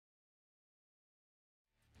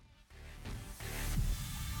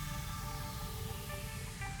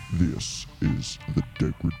This is the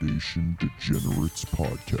Degradation Degenerates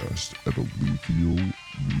podcast at Alluvial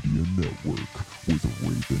Media Network with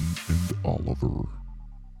Raven and Oliver.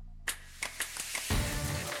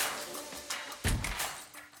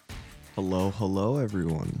 Hello,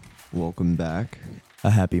 everyone. Welcome back.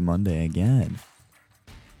 A happy Monday again.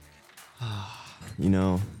 You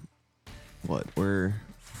know, we're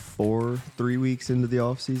 3 weeks into the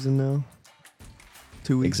off season now?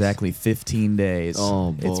 2 weeks? Exactly 15 days.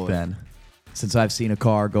 Oh, boy. It's been since I've seen a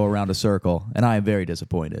car go around a circle, and I am very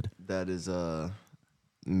disappointed. That is a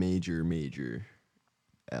major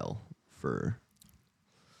L for...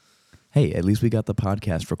 Hey, at least we got the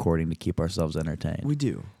podcast recording to keep ourselves entertained. We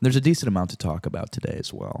do. There's a decent amount to talk about today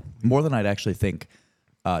as well. More than I'd actually think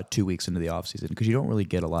 2 weeks into the offseason, because you don't really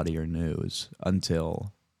get a lot of your news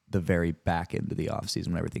until the very back end of the offseason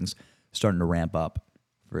when everything's starting to ramp up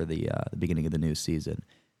for the beginning of the new season.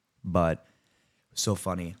 But so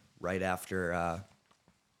funny, right after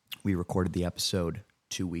we recorded the episode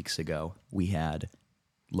 2 weeks ago, we had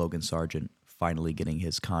Logan Sergeant finally getting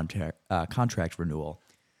his contract renewal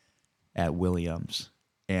at Williams.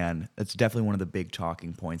 And it's definitely one of the big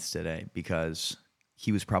talking points today because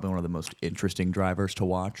he was probably one of the most interesting drivers to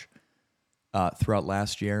watch throughout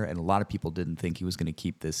last year. And a lot of people didn't think he was going to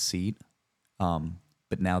keep this seat.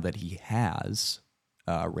 But now that he has,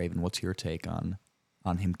 Raven, what's your take on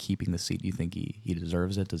him keeping the seat? Do you think he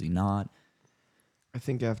deserves it? Does he not? I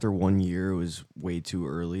think after 1 year, it was way too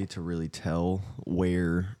early to really tell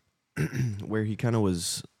where he kind of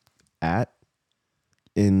was at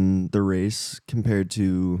in the race compared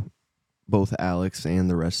to both Alex and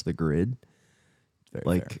the rest of the grid.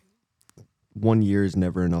 Very fair. 1 year is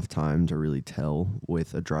never enough time to really tell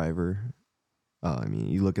with a driver. I mean,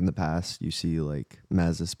 you look in the past, you see like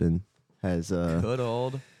Mazepin has Good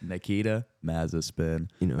old Nikita Mazepin.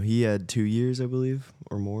 you know, he had 2 years, I believe,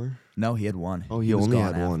 or more. No, he had one. Oh, he was only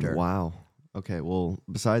gone had one. after. Wow. Okay, well,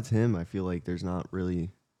 besides him, I feel like there's not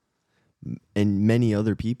really and many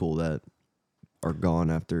other people that are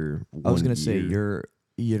gone after 1 year. I was gonna say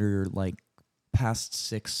you're like past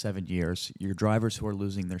 6-7 years. Your drivers who are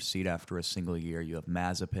losing their seat after a single year. You have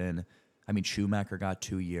Mazepin. I mean, Schumacher got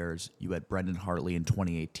 2 years. You had Brendan Hartley in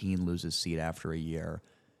 2018 lose his seat after a year.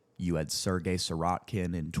 You had Sergei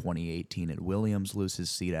Sirotkin in 2018 at Williams lose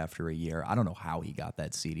his seat after a year. I don't know how he got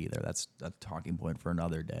that seat either. That's a talking point for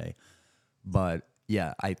another day. But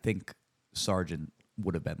yeah, I think Sargent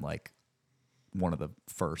would have been like one of the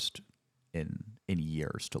first in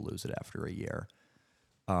years to lose it after a year.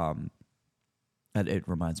 And it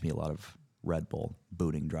reminds me a lot of Red Bull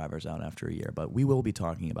booting drivers out after a year, but we will be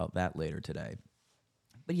talking about that later today.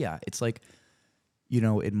 But yeah, it's like, you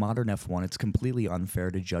know, in modern F1, it's completely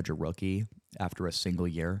unfair to judge a rookie after a single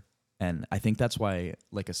year. And I think that's why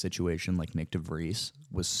like a situation like Nick de Vries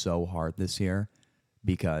was so hard this year,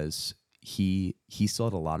 because he still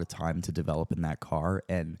had a lot of time to develop in that car,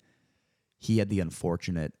 and he had the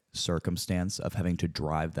unfortunate circumstance of having to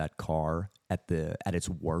drive that car at its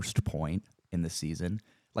worst point in the season.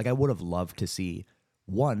 Like, I would have loved to see,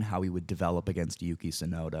 one, how he would develop against Yuki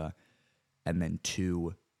Tsunoda, and then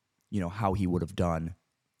two, you know, how he would have done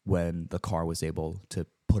when the car was able to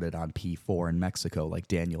put it on P4 in Mexico like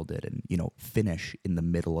Daniel did, and, you know, finish in the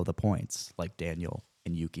middle of the points like Daniel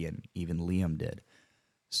and Yuki and even Liam did.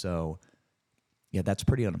 So, yeah, that's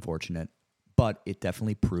pretty unfortunate, but it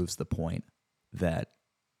definitely proves the point that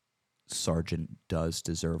Sargent does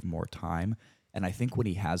deserve more time. And I think what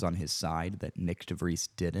he has on his side that Nick de Vries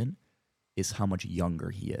didn't is how much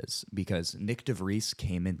younger he is. Because Nick de Vries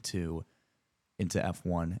came into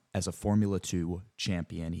F1 as a Formula 2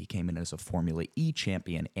 champion. He came in as a Formula E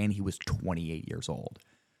champion, and he was 28 years old.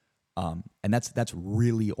 And that's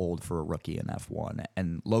really old for a rookie in F1.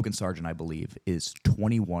 And Logan Sergeant, I believe, is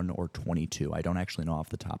 21 or 22. I don't actually know off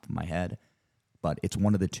the top of my head, but it's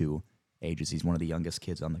one of the two ages. He's one of the youngest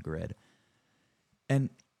kids on the grid.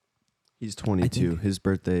 And He's 22. His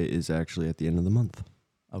birthday is actually at the end of the month.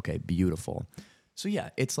 okay, beautiful. So yeah,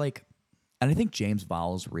 it's like, and I think James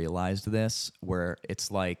Vowles realized this, where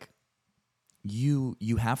it's like you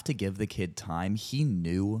have to give the kid time. He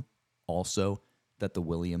knew also that the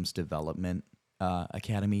Williams Development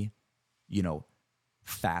Academy, you know,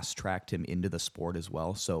 fast-tracked him into the sport as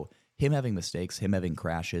well. So him having mistakes, him having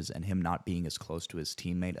crashes, and him not being as close to his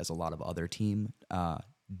teammate as a lot of other team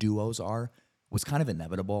duos are was kind of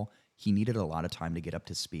inevitable. He needed a lot of time to get up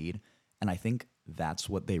to speed, and I think that's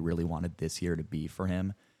what they really wanted this year to be for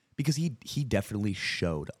him, because he definitely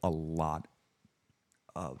showed a lot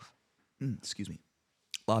of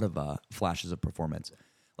flashes of performance.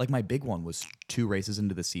 Like, my big one was 2 races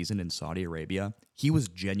into the season in Saudi Arabia. He was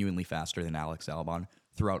genuinely faster than Alex Albon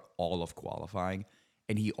throughout all of qualifying,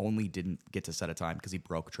 and he only didn't get to set a time because he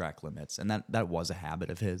broke track limits, and that was a habit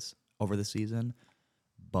of his over the season.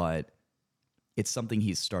 But it's something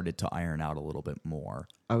he's started to iron out a little bit more.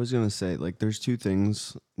 I was going to say, like, there's two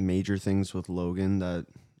things, major things with Logan that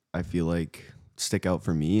I feel like stick out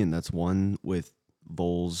for me, and that's one with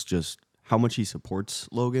Vols, just how much he supports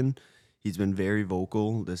Logan. He's been very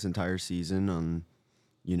vocal this entire season on,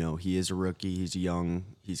 he is a rookie, he's young,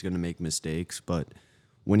 he's going to make mistakes, but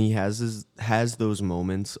when he has those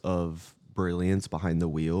moments of brilliance behind the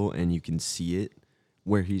wheel and you can see it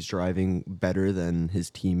where he's driving better than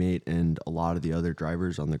his teammate and a lot of the other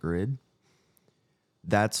drivers on the grid,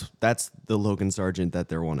 that's the Logan Sergeant that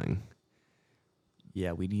they're wanting.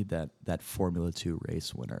 Yeah, we need that Formula 2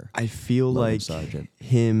 race winner. I feel Logan like Sergeant.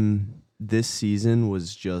 him this season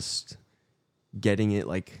was just getting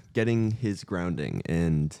his grounding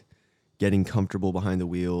and getting comfortable behind the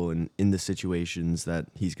wheel and in the situations that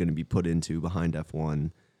he's going to be put into behind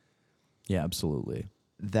F1. Yeah, absolutely.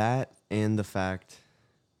 That and the fact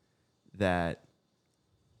that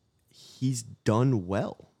he's done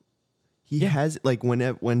well. He has, like,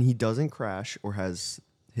 when he doesn't crash or has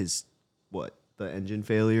his, the engine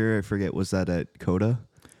failure, I forget, was that at Coda?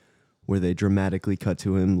 Where they dramatically cut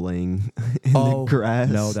to him laying in the grass?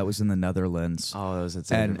 No, that was in the Netherlands. Oh, that was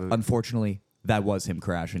at And unfortunately, that was him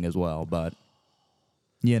crashing as well. But,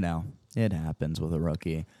 it happens with a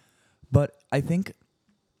rookie. But I think,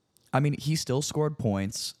 he still scored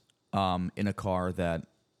points in a car that,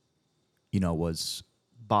 was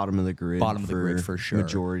bottom of the grid for sure.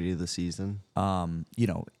 Majority of the season.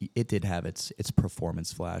 It did have its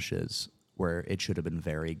performance flashes where it should have been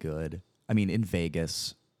very good. In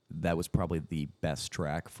Vegas, that was probably the best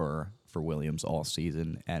track for Williams all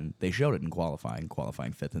season, and they showed it in qualifying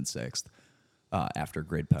 5th and 6th after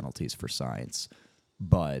grid penalties for science.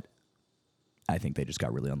 But I think they just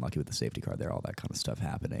got really unlucky with the safety car there, all that kind of stuff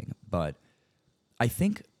happening. But I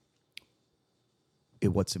think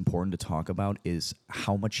what's important to talk about is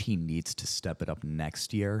how much he needs to step it up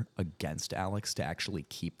next year against Alex to actually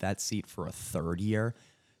keep that seat for a third year.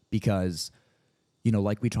 Because,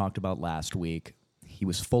 like we talked about last week, he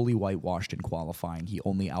was fully whitewashed in qualifying. He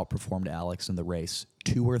only outperformed Alex in the race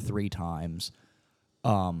 2 or 3 times.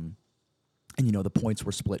 And, the points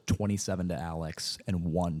were split 27 to Alex and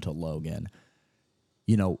 1 to Logan.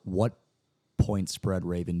 What point spread,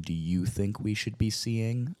 Raven, do you think we should be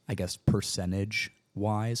seeing, I guess,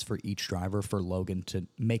 percentage-wise for each driver for Logan to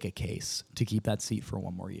make a case to keep that seat for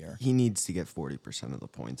 1 more year? He needs to get 40% of the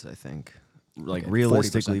points, I think. Like, Okay,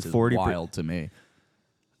 realistically, 40% is wild to me.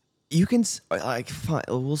 You can, like, fine,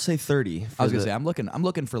 we'll say 30. I was going to say, I'm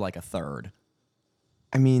looking for like a third.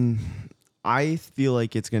 I feel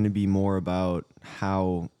like it's going to be more about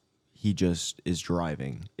how he just is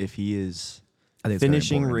driving. If he is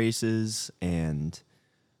finishing races and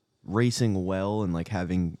racing well and, like,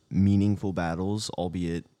 having meaningful battles,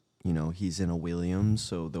 albeit, he's in a Williams,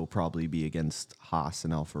 so they'll probably be against Haas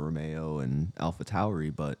and Alfa Romeo and Alfa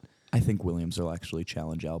Tauri, but I think Williams will actually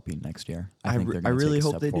challenge Alpine next year. I think they're gonna really take a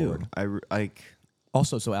hope step they forward. do.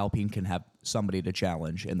 Also, so Alpine can have somebody to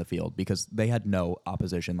challenge in the field because they had no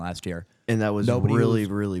opposition last year. And that was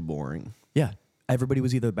really boring. Yeah. Everybody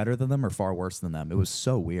was either better than them or far worse than them. It was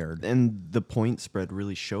so weird. And the point spread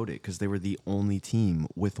really showed it because they were the only team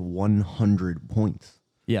with 100 points.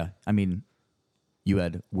 Yeah. You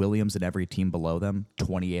had Williams and every team below them,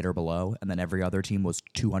 28 or below, and then every other team was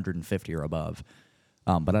 250 or above.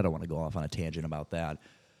 But I don't want to go off on a tangent about that.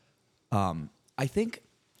 I think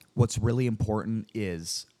what's really important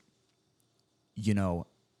is, you're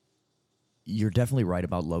definitely right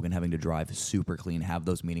about Logan having to drive super clean, have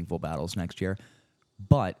those meaningful battles next year.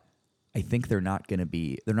 But I think they're not going to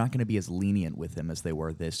be as lenient with him as they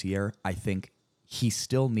were this year. I think he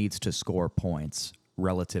still needs to score points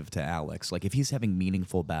relative to Alex. Like, if he's having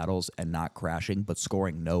meaningful battles and not crashing but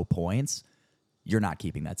scoring no points, you're not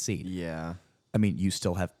keeping that seat. Yeah.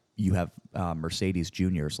 You have Mercedes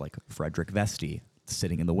juniors like Frederick Vesti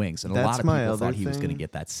sitting in the wings, and a That's lot of my people other thought he was thing. going to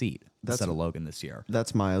get that seat instead of Logan this year.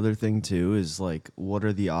 That's my other thing too, is like, what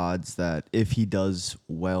are the odds that if he does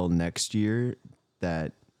well next year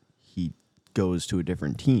that he goes to a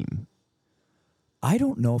different team? I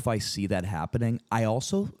don't know if I see that happening. I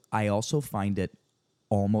also find it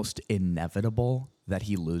almost inevitable that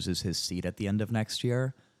he loses his seat at the end of next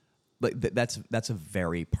year. Like that's a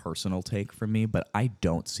very personal take from me, but I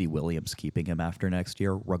don't see Williams keeping him after next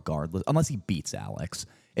year, regardless, unless he beats Alex.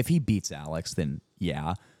 If he beats Alex, then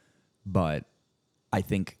yeah, but I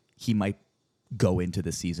think he might go into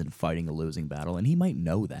the season fighting a losing battle, and he might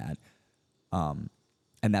know that, and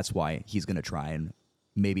that's why he's going to try and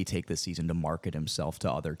maybe take this season to market himself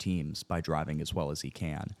to other teams by driving as well as he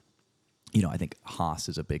can. I think Haas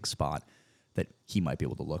is a big spot that he might be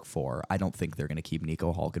able to look for. I don't think they're going to keep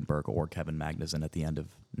Nico Hülkenberg or Kevin Magnussen at the end of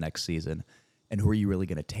next season. And who are you really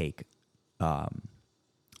going to take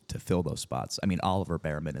to fill those spots? I mean, Oliver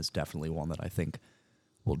Behrman is definitely one that I think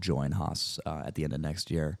will join Haas at the end of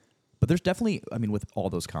next year. But there's definitely, with all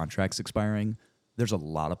those contracts expiring, there's a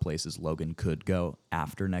lot of places Logan could go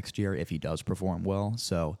after next year if he does perform well.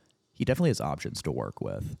 So he definitely has options to work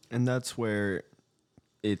with. And that's where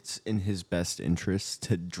it's in his best interest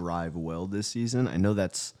to drive well this season. I know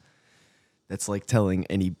that's like telling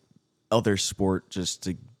any other sport just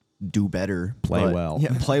to do better. Play well.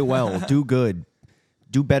 Yeah, play well. Do good.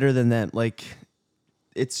 Do better than that. Like,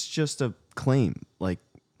 it's just a claim. Like,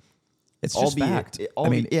 it's just fact.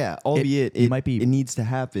 Albeit it needs to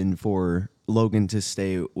happen for Logan to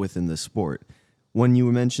stay within the sport. When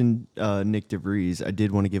you mentioned Nick de Vries, I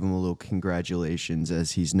did want to give him a little congratulations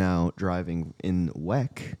as he's now driving in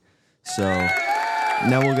WEC. So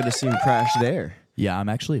now we're going to see him crash there. Yeah, I'm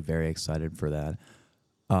actually very excited for that.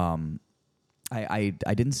 I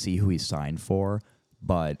didn't see who he signed for,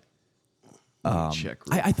 but I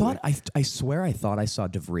swear I thought I saw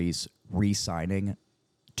de Vries re-signing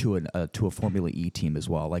to a Formula E team as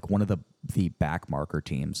well, like one of the back marker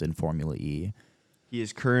teams in Formula E. He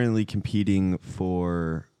is currently competing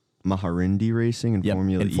for Maharindi Racing in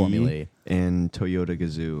Formula E and Toyota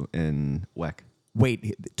Gazoo in WEC.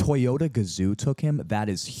 Wait, Toyota Gazoo took him? That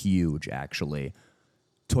is huge, actually.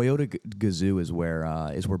 Toyota Gazoo is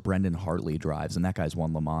where Brendan Hartley drives, and that guy's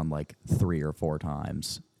won Le Mans like 3 or 4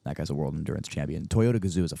 times. That guy's a world endurance champion. Toyota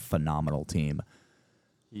Gazoo is a phenomenal team.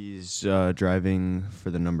 He's driving for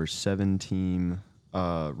the number 7 team,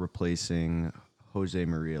 replacing Jose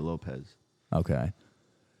Maria Lopez. Okay.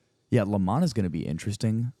 Yeah, Le Mans is going to be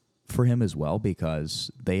interesting for him as well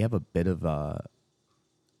because they have a bit of a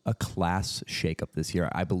class shakeup this year.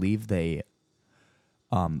 I believe they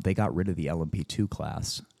got rid of the LMP2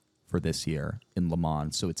 class for this year in Le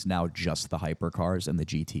Mans, so it's now just the hypercars and the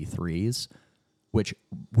GT3s, which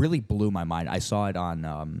really blew my mind. I saw it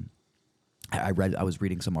on I was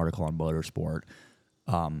reading some article on Motorsport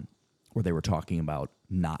where they were talking about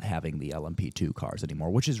not having the LMP2 cars anymore,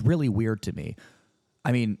 which is really weird to me.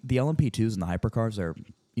 I mean, the LMP2s and the hypercars are,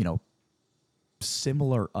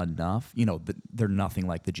 similar enough. They're nothing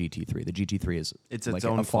like the GT3. The GT3 is its like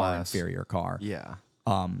own a far class. inferior car. Yeah.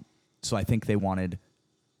 So I think they wanted,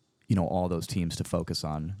 all those teams to focus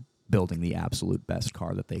on building the absolute best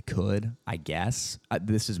car that they could, I guess.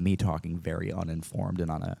 This is me talking very uninformed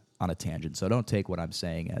and on a tangent, so don't take what I'm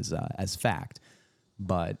saying as fact.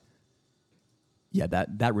 But yeah,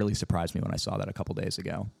 that really surprised me when I saw that a couple days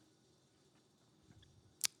ago.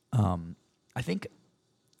 I think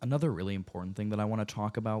another really important thing that I want to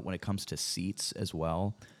talk about when it comes to seats as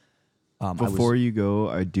well. Before you go,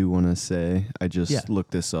 I do want to say I just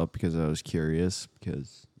looked this up because I was curious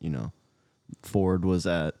because, Ford was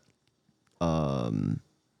at the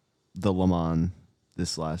Le Mans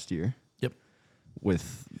this last year. Yep.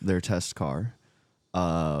 With their test car.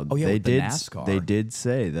 The NASCAR. They did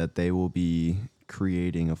say that they will be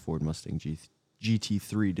creating a Ford Mustang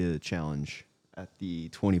GT3 to challenge at the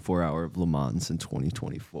 24-hour of Le Mans in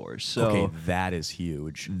 2024. So okay, that is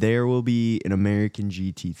huge. There will be an American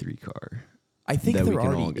GT3 car. I think there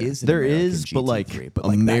already is. There is, but like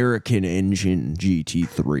American engine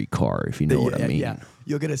GT3 car, if you know what I mean. Yeah,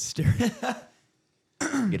 you'll get a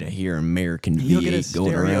You're gonna hear American V8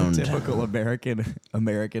 going around. Typical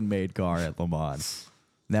American made car at Le Mans.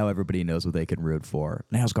 Now everybody knows what they can root for.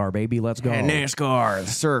 NASCAR, baby, let's go. NASCAR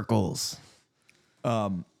circles.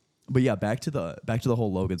 But yeah, back to the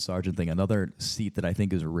whole Logan Sergeant thing. Another seat that I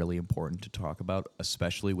think is really important to talk about,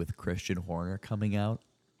 especially with Christian Horner coming out,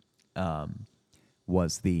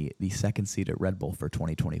 was the second seat at Red Bull for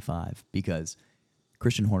 2025, because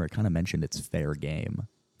Christian Horner kind of mentioned it's fair game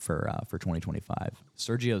for 2025.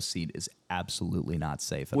 Sergio's seat is absolutely not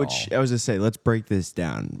safe at all. Which I was going to say, let's break this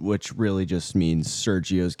down, which really just means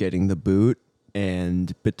Sergio's getting the boot,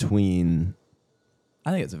 and between... I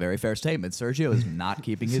think it's a very fair statement. Sergio is not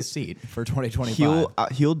keeping his seat for 2025.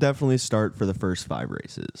 He'll definitely start for the first 5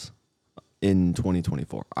 races in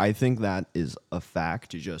 2024. I think that is a fact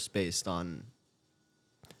just based on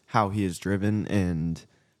how he is driven and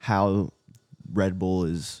how Red Bull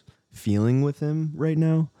is feeling with him right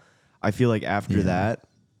now. I feel like after that,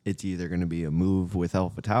 it's either going to be a move with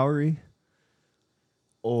AlphaTauri,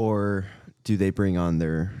 or do they bring on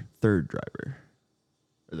their third driver?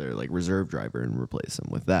 Or their reserve driver and replace him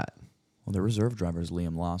with that. Well, the reserve driver is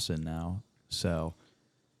Liam Lawson now, so.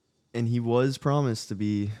 And he was promised to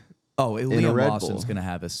be Oh, in a Liam Red Lawson's Bull. going to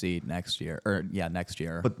have a seat next year. Or, yeah, next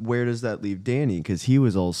year. But where does that leave Danny? Because he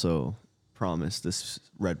was also promised this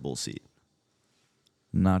Red Bull seat.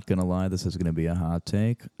 Not going to lie, this is going to be a hot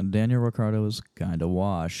take. Daniel Ricciardo is kind of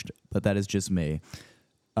washed, but that is just me.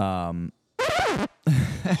 Hold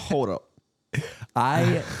up.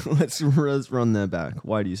 I Let's run that back.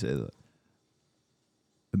 Why do you say that?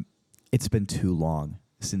 It's been too long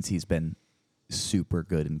since he's been super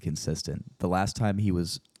good and consistent. The last time he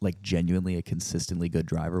was like genuinely a consistently good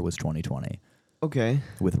driver was 2020 Okay.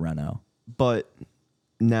 with Renault. But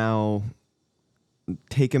now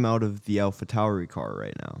take him out of the AlphaTauri car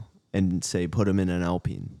right now and say put him in an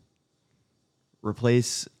Alpine.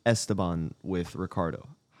 Replace Esteban with Ricardo.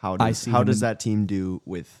 How does that team do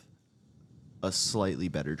with a slightly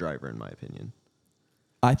better driver, in my opinion?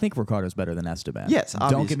 I think Ricciardo's better than Esteban. Yes,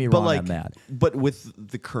 obviously. Don't get me but wrong on that. But with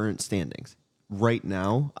the current standings, right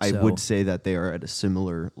now, I So- would say that they are at a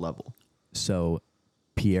similar level. So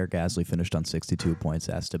Pierre Gasly finished on 62 points.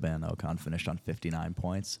 Esteban Ocon finished on 59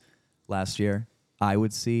 points last year. I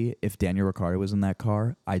would see if Daniel Ricciardo was in that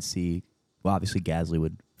car, I'd see, well, obviously Gasly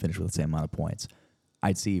would finish with the same amount of points.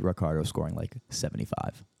 I'd see Ricciardo scoring like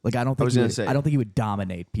 75. Like I don't think he would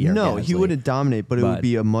dominate Pierre. No, Gasly, he wouldn't dominate, but it would but-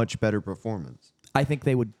 be a much better performance. I think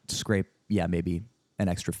they would scrape, maybe an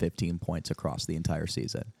extra 15 points across the entire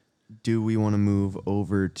season. Do we want to move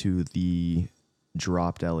over to the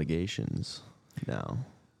dropped allegations now?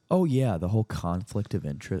 Oh yeah, the whole conflict of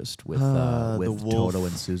interest with the Wolff. Toto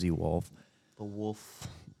and Susie Wolff. The Wolff.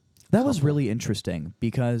 That was really interesting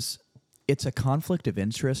because it's a conflict of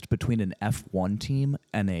interest between an F1 team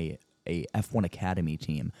and a F1 Academy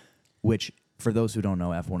team, which, for those who don't know,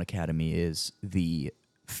 F1 Academy is the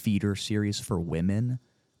feeder series for women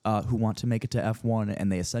who want to make it to F1, and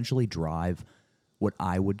they essentially drive what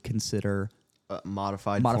I would consider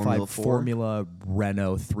Modified Formula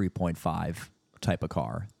Renault 3.5 type of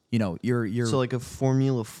car. You know, you're So like a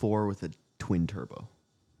Formula 4 with a twin turbo.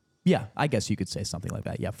 Yeah, I guess you could say something like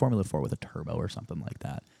that. Yeah, Formula 4 with a turbo or something like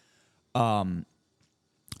that.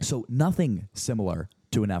 So nothing similar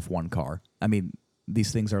to an F1 car. I mean,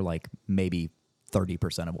 these things are like maybe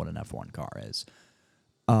 30% of what an F1 car is.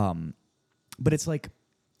 But it's like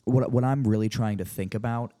what I'm really trying to think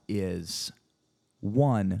about is,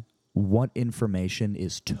 one, what information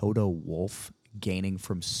is Toto Wolff gaining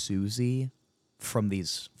from Susie from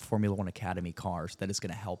these Formula One Academy cars that is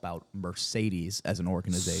going to help out Mercedes as an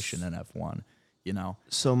organization in F1, you know?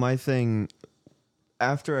 So my thing,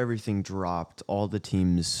 after everything dropped, all the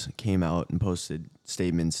teams came out and posted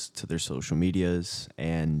statements to their social medias,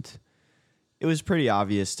 and it was pretty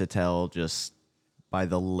obvious to tell just by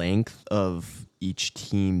the length of each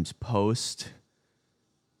team's post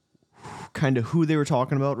kind of who they were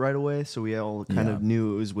talking about right away. So we all kind of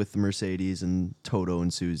knew it was with the Mercedes and Toto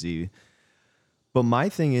and Susie. But my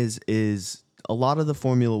thing is a lot of the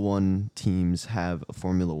Formula One teams have a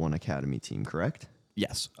Formula One Academy team, correct?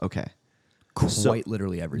 Yes. Okay. Quite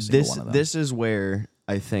literally every single one of them. This is where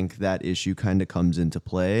I think that issue kind of comes into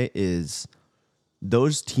play, is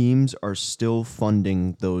those teams are still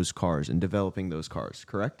funding those cars and developing those cars,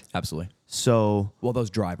 correct? Absolutely. So, Well, those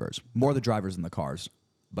drivers. More the drivers than the cars,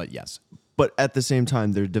 but yes. but at the same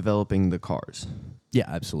time, they're developing the cars. Yeah,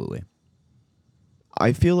 absolutely.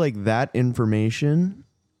 I feel like that information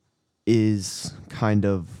is kind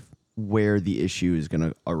of where the issue is going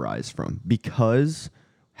to arise from, because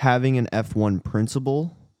having an F1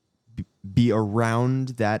 principal be around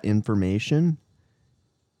that information,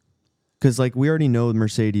 because like we already know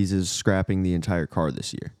Mercedes is scrapping the entire car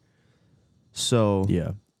this year. So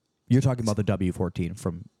Yeah. You're talking about the W14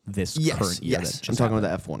 from this current year. yes, That just I'm talking happened.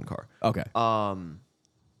 about the F1 car. Okay.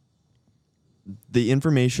 The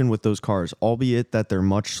information with those cars, albeit that they're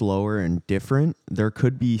much slower and different, there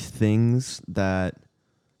could be things that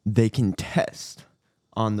they can test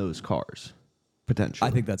on those cars, potentially.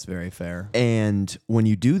 I think that's very fair. And when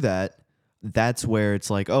you do that, that's where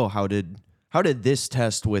it's like, oh, how did this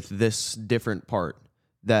test with this different part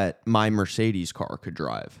that my Mercedes car could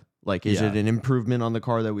drive? Like, is it an improvement on the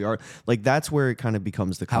car that we are? Like, that's where it kind of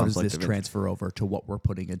becomes the How conflict. does this of transfer over to what we're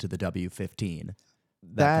putting into the W15?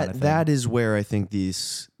 That is where I think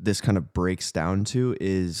this kind of breaks down to,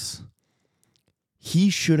 is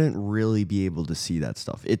he shouldn't really be able to see that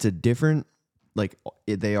stuff. It's a different, like,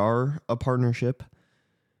 they are a partnership,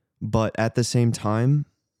 but at the same time,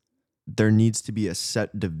 there needs to be a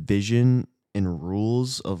set division and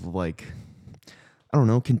rules of, like, I don't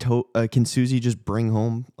know, can Susie just bring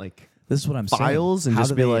home like This is what I'm files saying. and How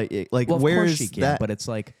just do be they- like well, of where course is she can, that? But it's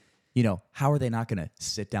like, you know, how are they not going to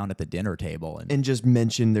sit down at the dinner table and And just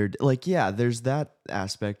mention their, like, yeah, there's that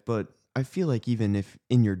aspect, but I feel like even if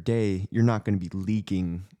in your day, you're not going to be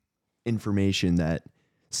leaking information that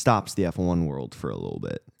stops the F1 world for a little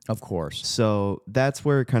bit. Of course. So that's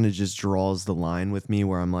where it kind of just draws the line with me,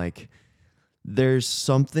 where I'm like, there's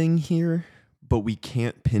something here, but we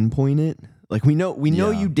can't pinpoint it. Like we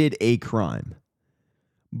know you did a crime,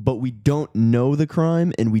 but we don't know the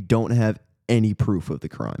crime and we don't have any proof of the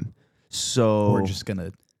crime. So we're just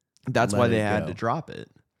gonna. That's why they had to drop it.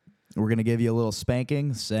 We're gonna give you a little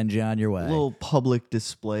spanking, send you on your way. A little public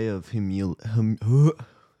display of humiliation.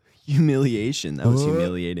 That was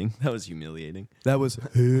humiliating. That was humiliating. That was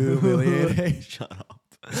humiliating. Shut up.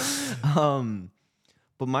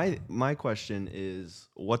 But my question is,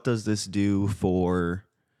 what does this do for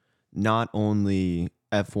not only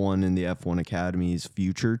F1 and the F1 Academy's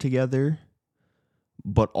future together,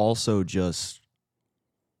 but also just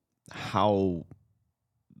how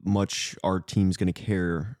much our team's going to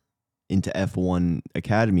care into F1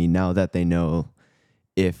 Academy now that they know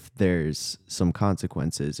if there's some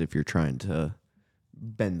consequences if you're trying to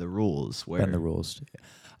bend the rules. Bend the rules.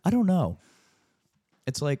 I don't know.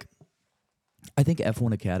 It's like, I think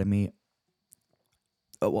F1 Academy,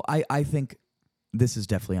 well, I think this is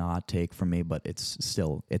definitely a hot take from me, but it's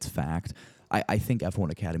fact. I think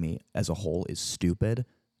F1 Academy as a whole is stupid.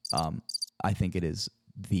 I think it is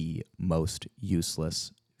the most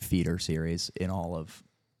useless feeder series in all of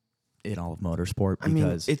motorsport,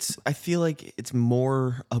 because I feel like it's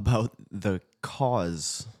more about the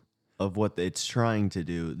cause of what it's trying to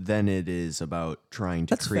do than it is about trying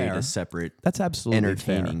to create a separate, that's absolutely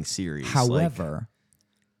entertaining fair. series. However,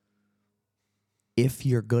 if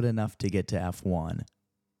you're good enough to get to F1,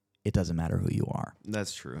 it doesn't matter who you are.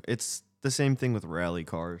 That's true. It's the same thing with rally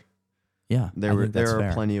car. Yeah, there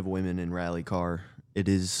are plenty of women in rally car. It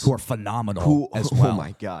is who are phenomenal as well. Oh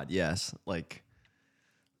my god, yes, like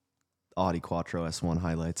Audi Quattro S1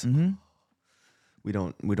 highlights. Mm-hmm. We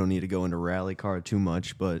don't need to go into rally car too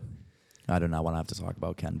much, but I do not want to have to talk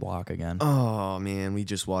about Ken Block again. Oh man, we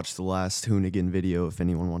just watched the last Hoonigan video. If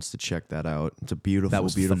anyone wants to check that out, it's a beautiful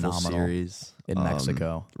series in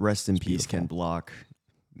Mexico. Rest in peace, Ken Block.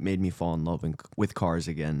 Made me fall in love with cars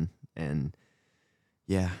again, and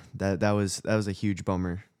yeah, that was a huge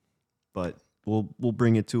bummer. But we'll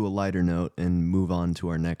bring it to a lighter note and move on to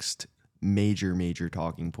our next major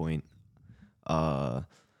talking point.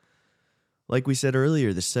 Like we said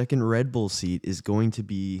earlier, the second Red Bull seat is going to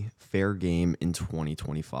be fair game in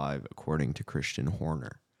 2025, according to Christian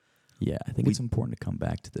Horner. Yeah, I think it's important to come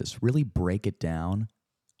back to this. Really break it down,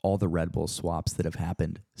 all the Red Bull swaps that have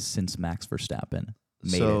happened since Max Verstappen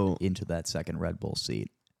made it into that second Red Bull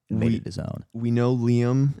seat, made it his own. We know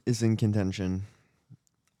Liam is in contention.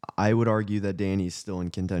 I would argue that Danny's still in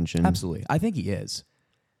contention. Absolutely. I think he is.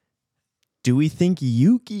 Do we think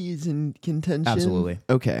Yuki is in contention? Absolutely.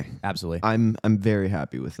 Okay. Absolutely. I'm very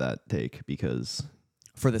happy with that take, because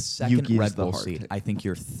for the second Red Bull seat, I think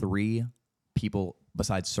you're three people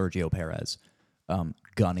besides Sergio Perez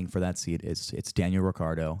gunning for that seat. It's Daniel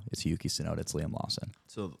Ricciardo, it's Yuki Tsunoda, it's Liam Lawson.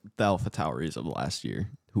 So the AlphaTauris of last year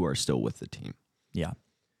who are still with the team. Yeah.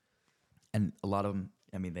 And a lot of them,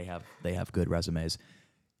 I mean, they have good resumes.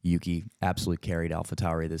 Yuki absolutely carried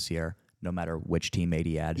AlphaTauri this year, no matter which teammate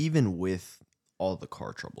he had. Even with all the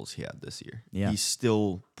car troubles he had this year, he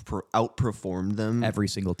still outperformed them. Every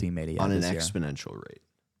single teammate he had on this an year. Exponential rate.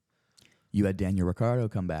 You had Daniel Ricciardo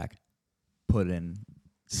come back, put in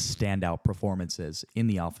standout performances in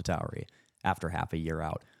the AlphaTauri after half a year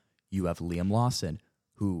out. You have Liam Lawson,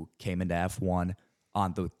 who came into F1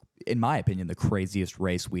 on in my opinion, the craziest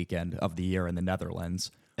race weekend of the year in the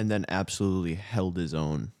Netherlands. And then absolutely held his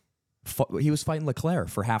own. He was fighting Leclerc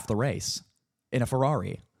for half the race in a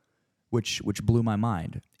Ferrari, which blew my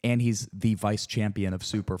mind. And he's the vice champion of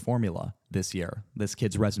Super Formula this year. This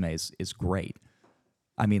kid's resume is great.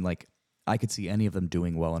 I mean, like, I could see any of them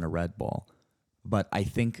doing well in a Red Bull. But I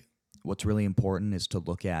think what's really important is to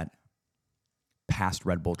look at past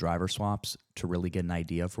Red Bull driver swaps to really get an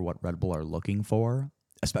idea for what Red Bull are looking for,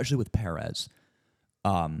 especially with Perez.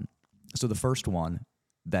 So the first one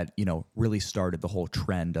that, really started the whole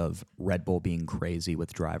trend of Red Bull being crazy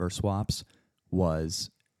with driver swaps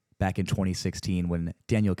was back in 2016 when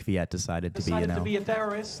Daniel Kvyat decided to be a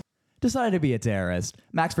terrorist. Decided to be a terrorist.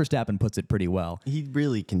 Max Verstappen puts it pretty well. He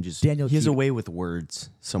really can just... he has a way with words,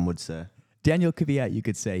 some would say. Daniel Kvyat, you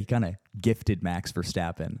could say, he kind of gifted Max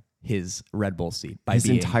Verstappen his Red Bull seat by his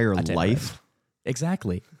being entire a terrorist. life.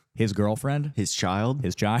 Exactly. His girlfriend. His child.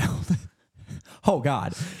 Oh,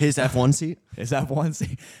 God. His F1 seat. His F1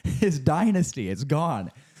 seat. His dynasty. It's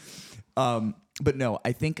gone. But no,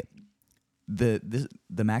 I think the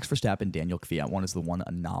Max Verstappen, Daniel Kvyat one is the one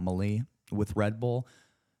anomaly with Red Bull.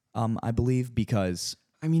 I believe because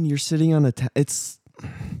I mean, you're sitting on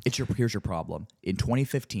here's your problem. In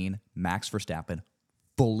 2015, Max Verstappen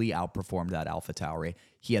fully outperformed that AlphaTauri.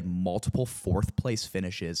 He had multiple fourth place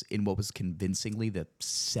finishes in what was convincingly the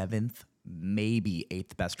seventh, maybe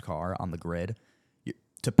eighth best car on the grid.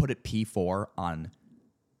 To put it P4 on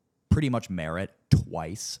pretty much merit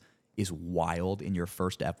twice is wild in your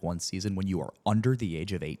first F1 season when you are under the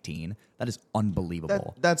age of 18. That is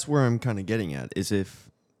unbelievable. That's where I'm kind of getting at.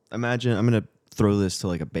 Imagine, I'm going to throw this to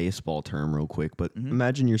like a baseball term real quick, but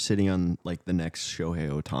imagine you're sitting on like the next Shohei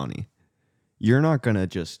Ohtani. You're not going to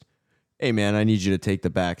just, hey man, I need you to take the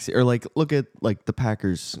back seat. Or like, look at like the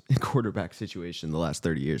Packers quarterback situation the last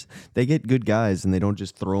 30 years. They get good guys and they don't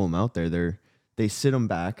just throw them out there. They sit them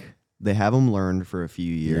back. They have them learn for a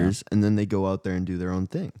few years, and then they go out there and do their own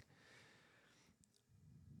thing.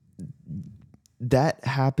 That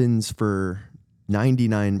happens for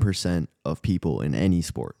 99% of people in any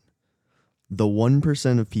sport. The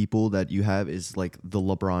 1% of people that you have is like the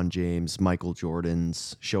LeBron James, Michael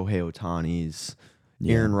Jordans, Shohei Ohtani's,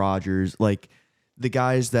 Aaron Rodgers, like the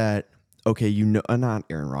guys that, okay, not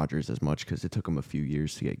Aaron Rodgers as much because it took him a few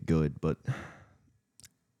years to get good, but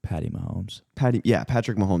Patrick Mahomes.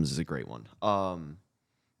 Patrick Mahomes is a great one.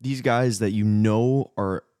 These guys that you know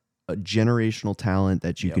are a generational talent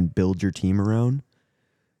that you can build your team around,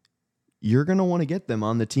 you're going to want to get them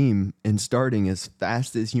on the team and starting as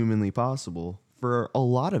fast as humanly possible for a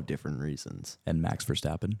lot of different reasons. And Max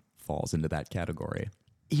Verstappen falls into that category.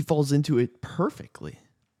 He falls into it perfectly.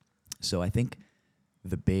 So I think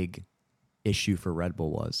the big issue for Red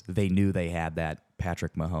Bull was they knew they had that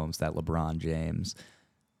Patrick Mahomes, that LeBron James,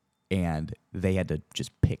 and they had to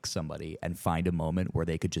just pick somebody and find a moment where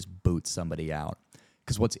they could just boot somebody out.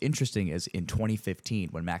 Because what's interesting is in 2015,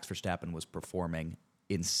 when Max Verstappen was performing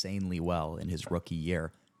insanely well in his rookie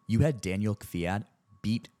year, you had Daniel Kvyat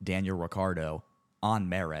beat Daniel Ricciardo on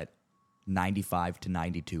merit 95 to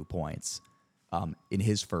 92 points in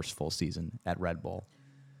his first full season at Red Bull.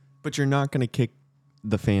 But you're not going to kick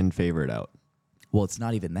the fan favorite out. Well, it's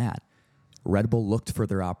not even that. Red Bull looked for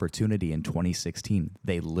their opportunity in 2016.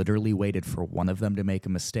 They literally waited for one of them to make a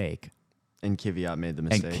mistake. And Kvyat made the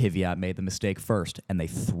mistake. And Kvyat made the mistake first, and they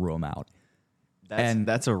threw him out.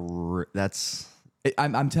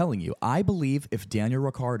 I'm telling you, I believe if Daniel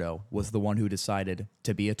Ricciardo was the one who decided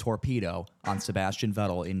to be a torpedo on Sebastian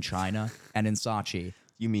Vettel in China and in Sochi.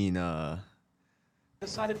 You mean,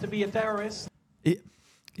 decided to be a terrorist?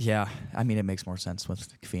 Yeah, I mean, it makes more sense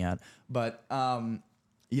with Kvyat. But,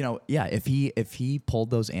 if he pulled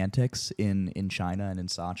those antics in China and in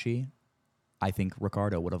Sochi, I think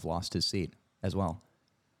Ricciardo would have lost his seat as well.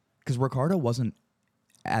 Because Ricciardo wasn't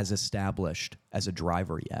as established as a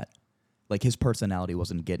driver yet. Like, his personality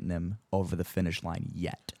wasn't getting him over the finish line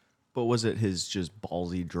yet. But was it his just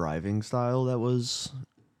ballsy driving style that was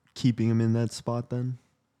keeping him in that spot then?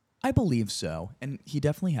 I believe so. And he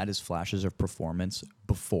definitely had his flashes of performance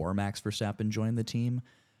before Max Verstappen joined the team.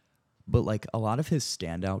 But, like, a lot of his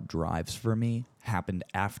standout drives for me happened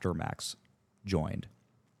after Max joined.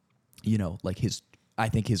 You know, like I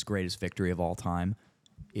think his greatest victory of all time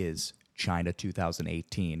is China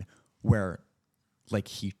 2018, where like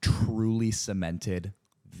he truly cemented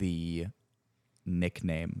the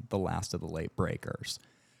nickname, the last of the late breakers.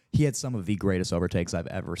 He had some of the greatest overtakes I've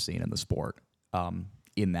ever seen in the sport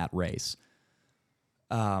in that race.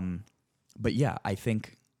 But yeah, I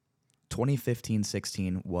think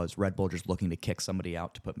 2015-16 was Red Bull just looking to kick somebody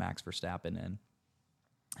out to put Max Verstappen in.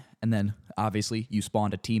 And then, obviously, you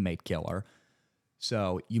spawned a teammate killer.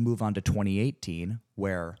 So you move on to 2018,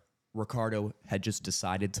 where Ricciardo had just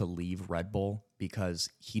decided to leave Red Bull because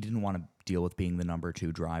he didn't want to deal with being the number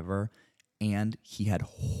 2 driver, and he had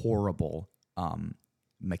horrible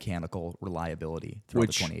mechanical reliability throughout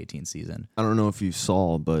the 2018 season. I don't know if you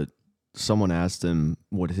saw, but someone asked him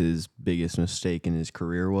what his biggest mistake in his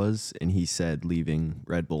career was, and he said leaving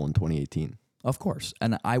Red Bull in 2018. Of course.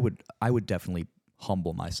 And I would definitely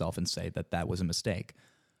humble myself and say that was a mistake.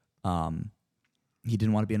 He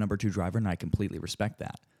didn't want to be a number 2 driver, and I completely respect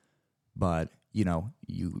that. But,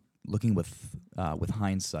 you looking with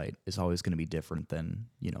hindsight is always going to be different than,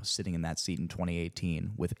 sitting in that seat in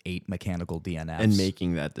 2018 with 8 mechanical DNFs. And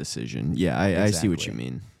making that decision. Yeah, I see what you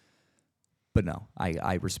mean. But no,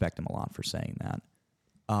 I respect him a lot for saying that.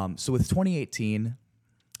 So with 2018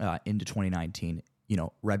 into 2019,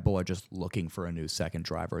 Red Bull are just looking for a new second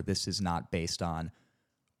driver. This is not based on,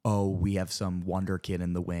 we have some wonder kid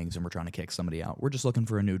in the wings and we're trying to kick somebody out. We're just looking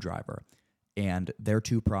for a new driver. And their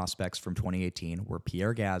 2 prospects from 2018 were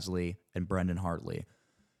Pierre Gasly and Brendan Hartley.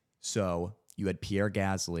 So you had Pierre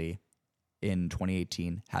Gasly in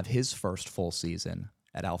 2018 have his first full season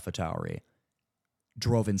at AlphaTauri.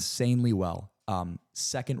 Drove insanely well.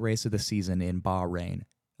 Second race of the season in Bahrain.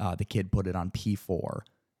 The kid put it on P4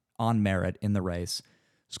 on merit in the race.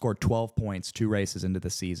 Scored 12 points 2 races into the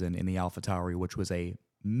season in the AlphaTauri, which was a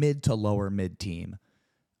mid to lower mid team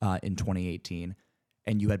in 2018.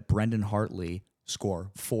 And you had Brendan Hartley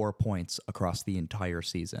score 4 points across the entire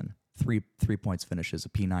season. Three points finishes, a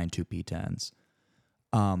P9, 2 P10s.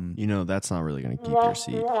 That's not really going to keep your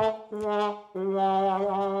seat.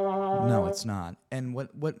 No, it's not. And what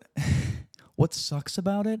what sucks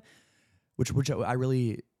about it, which I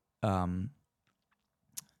really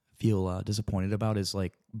feel disappointed about, is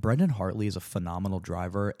like Brendan Hartley is a phenomenal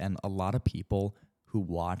driver, and a lot of people who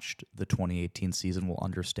watched the 2018 season will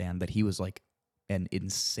understand that he was like an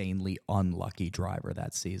insanely unlucky driver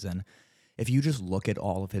that season. If you just look at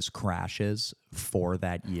all of his crashes for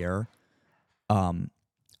that year, a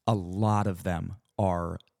lot of them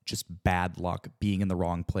are just bad luck, being in the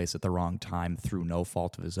wrong place at the wrong time through no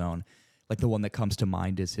fault of his own. Like the one that comes to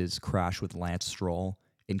mind is his crash with Lance Stroll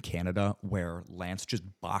in Canada, where Lance just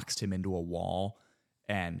boxed him into a wall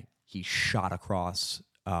and he shot across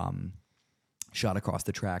the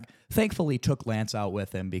track. Thankfully, took Lance out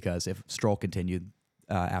with him, because if Stroll continued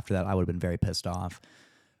after that, I would have been very pissed off.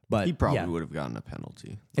 But He probably would have gotten a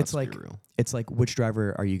penalty. It's like which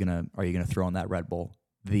driver are you gonna throw in that Red Bull?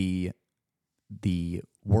 The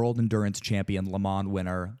World Endurance Champion Le Mans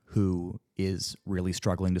winner who is really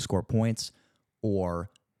struggling to score points, or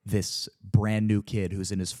this brand new kid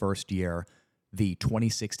who's in his first year, the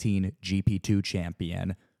 2016 GP2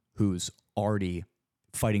 champion who's already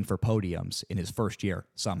fighting for podiums in his first year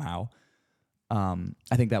somehow.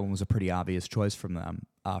 I think that one was a pretty obvious choice for them.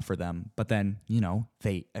 But then,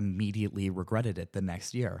 they immediately regretted it the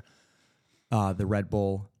next year. The Red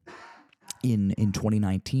Bull in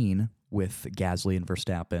 2019 with Gasly and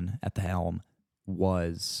Verstappen at the helm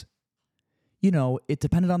was, it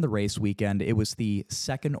depended on the race weekend. It was the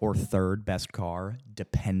second or third best car,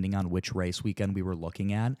 depending on which race weekend we were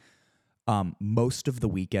looking at. Most of the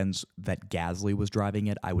weekends that Gasly was driving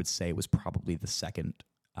it, I would say it was probably the second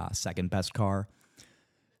best car.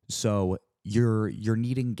 So you're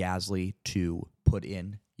needing Gasly to put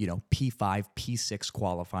in, P5, P6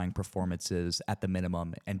 qualifying performances at the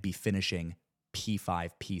minimum and be finishing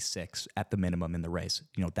P5, P6 at the minimum in the race.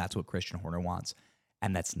 That's what Christian Horner wants.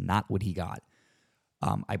 And that's not what he got.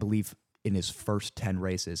 I believe in his first 10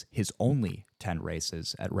 races, his only 10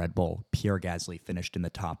 races at Red Bull, Pierre Gasly finished in the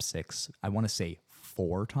top 6, I want to say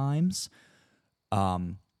 4 times.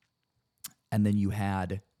 And then you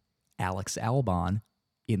had Alex Albon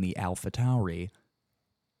in the AlphaTauri,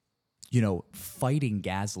 fighting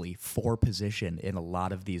Gasly for position in a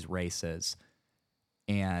lot of these races.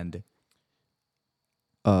 And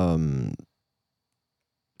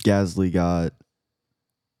Gasly got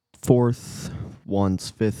 4th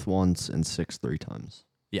once, 5th once, and 6th 3 times.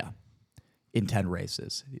 Yeah, in 10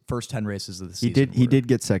 races. First 10 races of the season. He did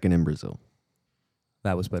get 2nd in Brazil.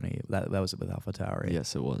 That was with AlphaTauri.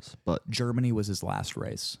 Yes, it was. But Germany was his last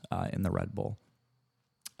race in the Red Bull.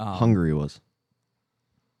 Hungary was.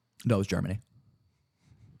 No, it was Germany.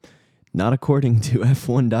 Not according to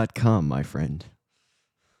F1.com, my friend.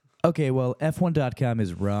 Okay, well, F1.com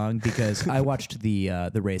is wrong, because I watched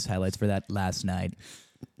the race highlights for that last night.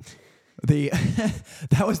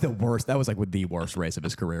 That was the worst. That was like the worst race of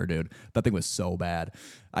his career, dude. That thing was so bad.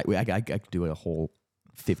 I could do a whole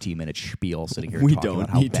 15-minute spiel sitting here. We talking don't about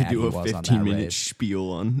how need to bad do he a was on that 15-minute race.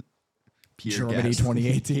 spiel on Pierre Germany Gasly.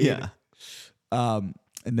 2018. Yeah.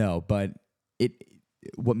 No, but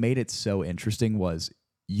what made it so interesting was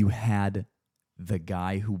you had the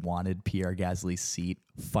guy who wanted Pierre Gasly's seat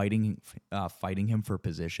fighting him for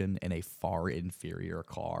position in a far inferior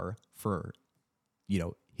car for,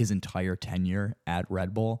 his entire tenure at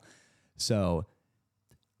Red Bull. So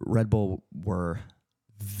Red Bull were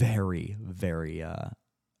very, very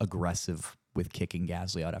aggressive with kicking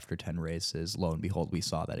Gasly out after 10 races. Lo and behold, we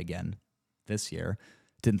saw that again this year.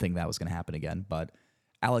 Didn't think that was going to happen again, but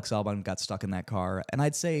Alex Albon got stuck in that car, and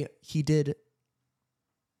I'd say he did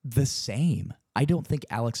the same. I don't think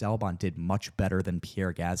Alex Albon did much better than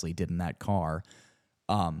Pierre Gasly did in that car,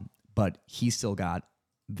 but he still got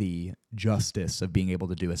the justice of being able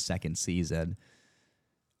to do a second season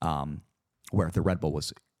where the Red Bull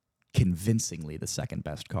was convincingly the second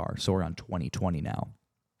best car. So we're on 2020 now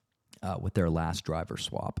with their last driver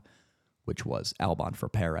swap, which was Albon for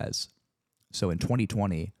Perez. So in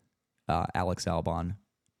 2020, Alex Albon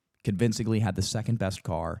convincingly had the second best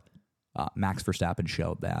car. Max Verstappen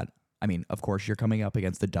showed that. I mean, of course, you're coming up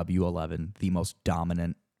against the W11, the most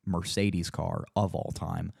dominant Mercedes car of all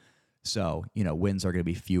time. So, wins are going to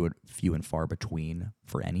be few and far between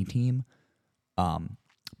for any team. But,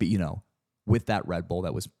 with that Red Bull,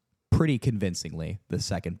 that was pretty convincingly the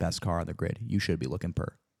second best car on the grid. You should be looking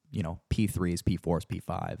for, P3s, P4s,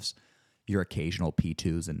 P5s, your occasional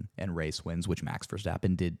P2s and race wins, which Max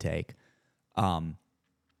Verstappen did take.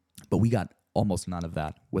 But we got almost none of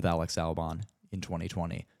that with Alex Albon in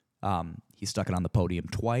 2020. He stuck it on the podium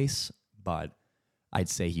twice, but I'd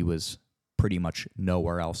say he was pretty much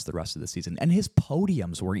nowhere else the rest of the season. And his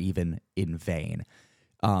podiums were even in vain.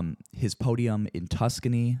 His podium in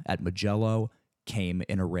Tuscany at Mugello came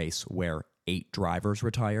in a race where 8 drivers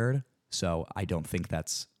retired. So I don't think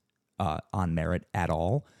that's on merit at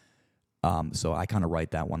all. So I kind of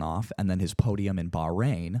write that one off. And then his podium in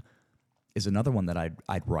Bahrain is another one that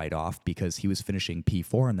I'd write off because he was finishing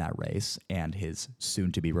P4 in that race, and his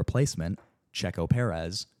soon-to-be replacement, Checo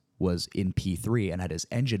Perez, was in P3 and had his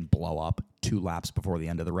engine blow up 2 laps before the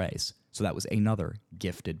end of the race. So that was another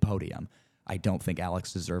gifted podium. I don't think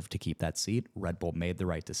Alex deserved to keep that seat. Red Bull made the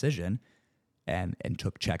right decision and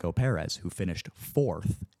took Checo Perez, who finished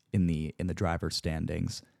 4th in the driver's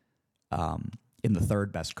standings, in the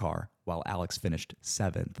 3rd best car, while Alex finished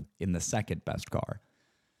 7th in the 2nd best car.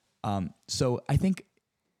 So I think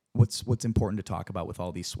what's important to talk about with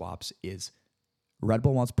all these swaps is Red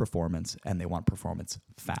Bull wants performance, and they want performance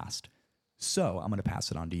fast. So I'm going to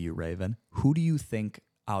pass it on to you, Raven. Who do you think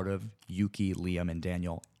out of Yuki, Liam, and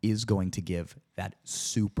Daniel is going to give that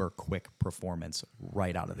super quick performance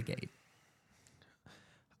right out of the gate?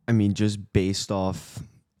 I mean, just based off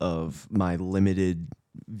of my limited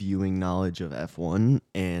viewing knowledge of F1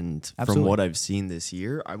 and from what I've seen this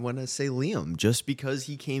year, I want to say Liam, just because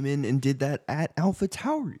he came in and did that at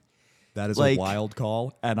AlphaTauri. That is a wild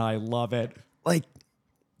call, and I love it. Like,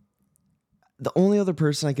 the only other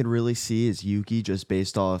person I could really see is Yuki, just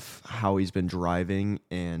based off how he's been driving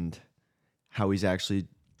and how he's actually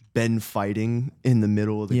been fighting in the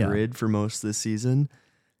middle of the grid for most of the season.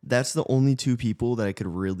 That's the only 2 people that I could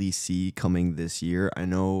really see coming this year. I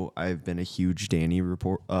know I've been a huge Danny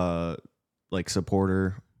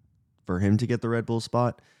supporter for him to get the Red Bull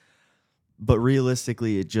spot, but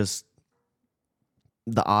realistically,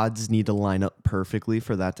 the odds need to line up perfectly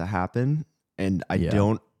for that to happen, and I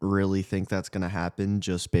don't really think that's going to happen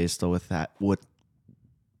just based on what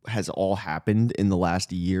has all happened in the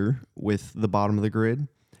last year with the bottom of the grid.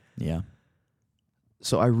 Yeah.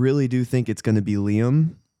 So I really do think it's going to be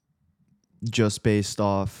Liam, just based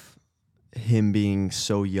off him being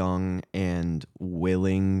so young and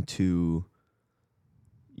willing to,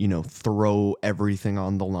 throw everything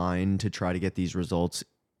on the line to try to get these results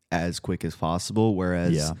as quick as possible.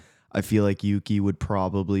 Whereas I feel like Yuki would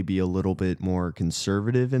probably be a little bit more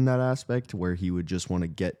conservative in that aspect, where he would just want to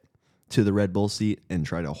get to the Red Bull seat and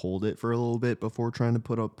try to hold it for a little bit before trying to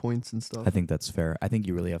put up points and stuff. I think that's fair. I think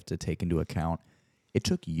you really have to take into account it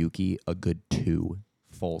took Yuki a good 2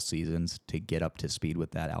 full seasons to get up to speed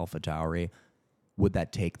with that AlphaTauri. Would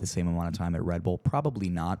that take the same amount of time at Red Bull? Probably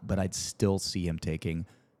not, but I'd still see him taking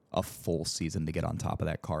a full season to get on top of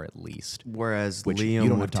that car at least. Whereas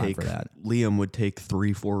Liam would take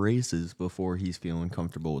 3-4 races before he's feeling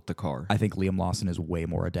comfortable with the car. I think Liam Lawson is way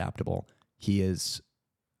more adaptable. He is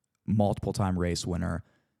multiple-time race winner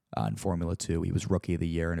in Formula 2. He was Rookie of the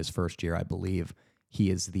Year in his first year, I believe. He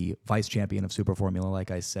is the vice champion of Super Formula,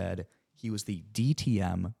 like I said. He was the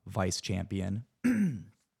DTM vice champion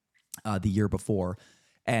the year before,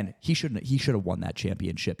 and he should have won that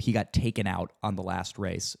championship. He got taken out on the last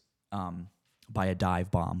race by a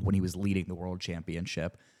dive bomb when he was leading the world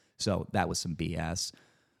championship. So that was some BS.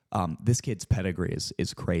 This kid's pedigree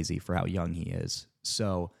is crazy for how young he is.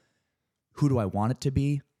 So who do I want it to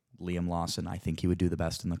be? Liam Lawson. I think he would do the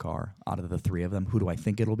best in the car out of the 3 of them. Who do I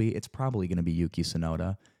think it'll be? It's probably going to be Yuki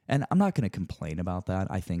Tsunoda, and I'm not going to complain about that.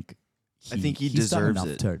 I think he deserves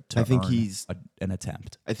it. I think he's an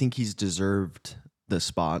attempt. I think he's deserved the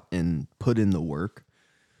spot and put in the work.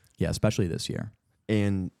 Yeah, especially this year.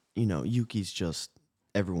 And Yuki's just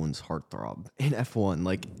everyone's heartthrob in F1.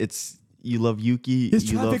 Like, you love Yuki,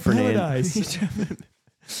 you love Fernando,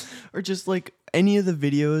 or just like any of the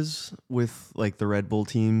videos with like the Red Bull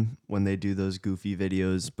team when they do those goofy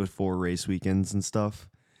videos before race weekends and stuff.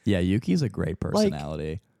 Yeah, Yuki's a great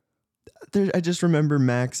personality. I just remember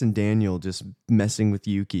Max and Daniel just messing with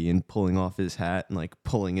Yuki and pulling off his hat and like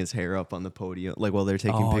pulling his hair up on the podium, like while they're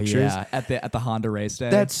taking pictures. Yeah, at the Honda race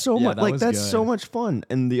day. That's so much so much fun.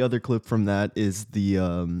 And the other clip from that is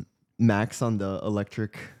the Max on the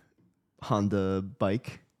electric Honda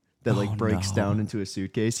bike that breaks down into a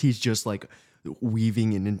suitcase. He's just like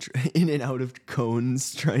weaving in and out of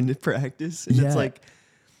cones trying to practice. And it's like,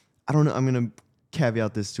 I don't know. I'm gonna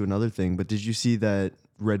caveat this to another thing, but did you see that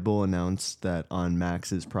Red Bull announced that on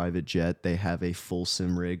Max's private jet they have a full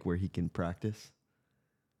sim rig where he can practice?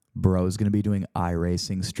 Bro's going to be doing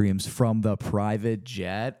iRacing streams from the private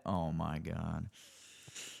jet. Oh my God.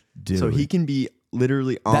 Dude. So he can be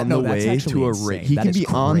literally on the way to a race. He can be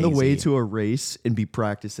on the way to a race and be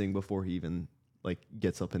practicing before he even like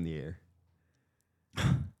gets up in the air.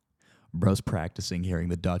 Bro's practicing hearing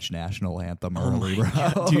the Dutch national anthem early, bro.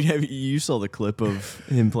 God, dude, you saw the clip of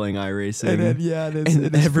him playing iRacing? And then,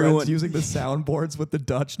 and everyone's using the soundboards with the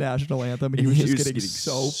Dutch national anthem, and he was just getting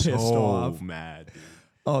so pissed off. Mad, dude.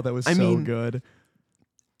 Oh, that was I so mean, good.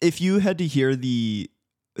 If you had to hear the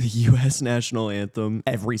U.S. national anthem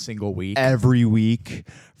Every single week. every week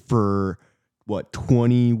for,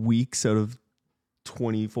 20 weeks out of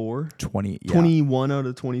 24? 21 out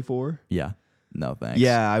of 24? Yeah. No, thanks.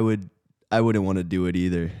 Yeah, I wouldn't want to do it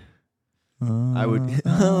either. I would.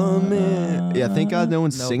 Oh man. Yeah, thank God no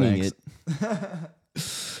one's singing it.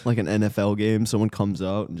 Like an NFL game, someone comes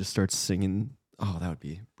out and just starts singing. Oh, that would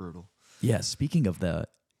be brutal. Yeah, speaking of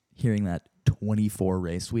hearing that 24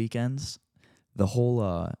 race weekends, the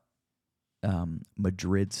whole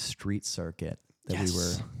Madrid street circuit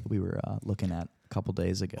that we were looking at a couple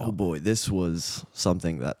days ago. Oh boy, this was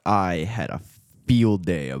something that I had a field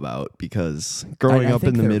day about because growing up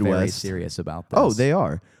in the Midwest, very serious about this. Oh, they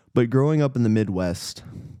are. But growing up in the Midwest,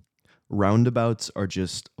 roundabouts are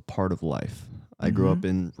just a part of life. I grew up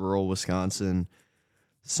in rural Wisconsin.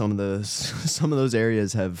 Some of those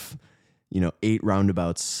areas have, 8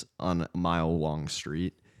 roundabouts on a mile-long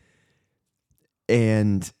street,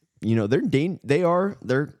 and they're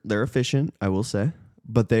efficient, I will say,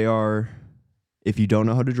 but they are, if you don't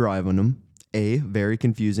know how to drive on them, A, very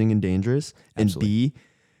confusing and dangerous, Absolutely. and B,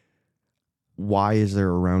 why is there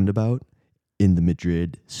a roundabout in the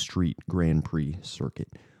Madrid Street Grand Prix circuit?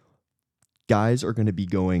 Guys are going to be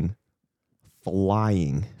going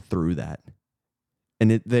flying through that.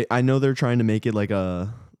 And I know they're trying to make it like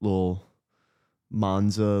a little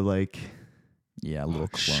Monza, like a little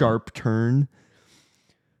clone. sharp turn.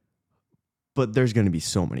 But there's going to be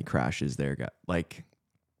so many crashes there. Like,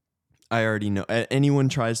 I already know. Anyone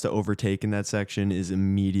tries to overtake in that section is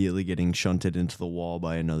immediately getting shunted into the wall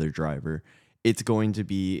by another driver. It's going to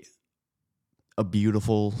be a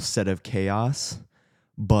beautiful set of chaos,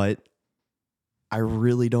 but I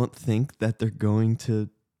really don't think that they're going to,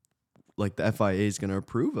 like, the FIA is going to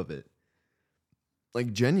approve of it.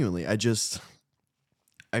 Like, genuinely,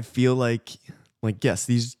 I feel like yes,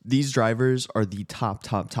 these drivers are the top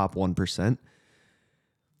 1%.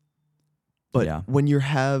 But when you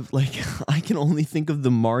have, like, I can only think of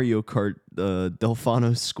the Mario Kart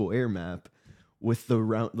Delfano Square map with the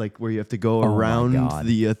round, like, where you have to go around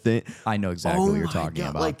the thing. I know exactly what you're talking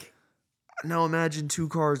about. Like, now imagine 2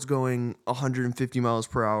 cars going 150 miles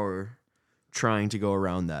per hour trying to go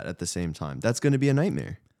around that at the same time. That's going to be a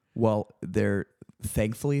nightmare. Well,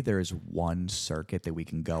 thankfully, there is one circuit that we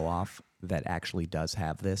can go off that actually does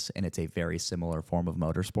have this, and it's a very similar form of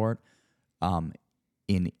motorsport.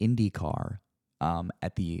 In IndyCar,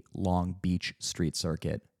 at the Long Beach Street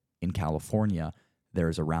Circuit in California, there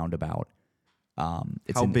is a roundabout.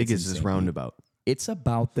 How big is this roundabout? It's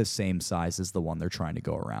about the same size as the one they're trying to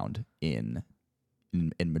go around in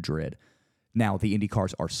Madrid. Now, the Indy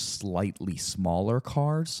cars are slightly smaller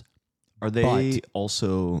cars. Are they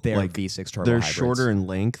also they're like V6 turbo they're hybrids. shorter in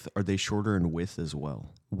length? Are they shorter in width as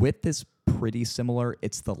well? Width is pretty similar.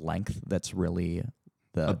 It's the length that's really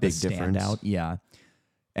the big standout. difference. Yeah.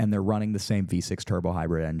 And they're running the same V6 turbo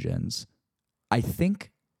hybrid engines. I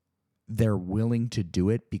think they're willing to do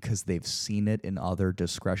it because they've seen it in other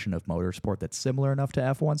discretion of motorsport that's similar enough to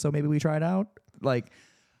F1, so maybe we try it out. Like,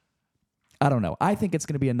 I don't know. I think it's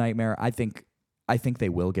going to be a nightmare. I think they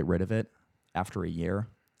will get rid of it after a year.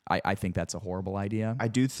 I think that's a horrible idea. I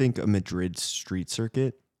do think a Madrid street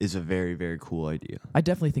circuit is a very, very cool idea. I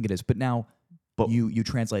definitely think it is. But now you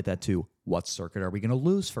translate that to what circuit are we going to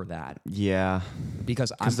lose for that? Yeah.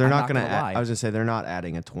 Because they're not going to lie. I was going to say they're not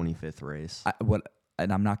adding a 25th race.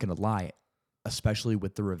 And I'm not going to lie, especially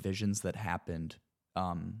with the revisions that happened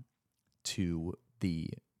to the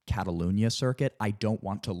Catalunya circuit, I don't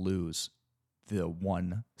want to lose the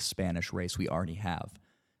one Spanish race we already have.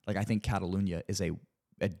 Like, I think Catalunya is a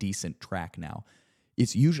decent track now.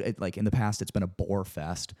 It's usually, like, in the past, it's been a bore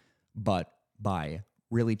fest, but by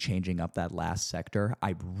really changing up that last sector,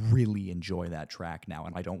 I really enjoy that track now,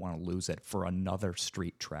 and I don't want to lose it for another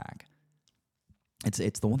street track.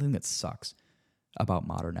 It's the one thing that sucks about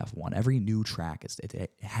modern F1. Every new track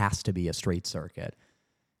it has to be a straight circuit.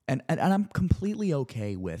 And I'm completely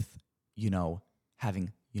okay with,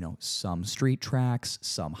 having some street tracks,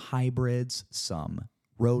 some hybrids, some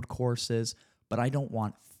road courses, but I don't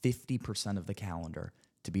want 50% of the calendar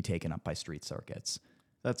to be taken up by street circuits.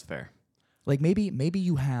 That's fair. Like maybe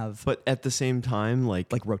you have But at the same time, like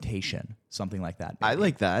rotation, something like that. I maybe.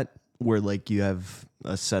 like that where like you have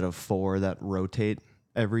a set of 4 that rotate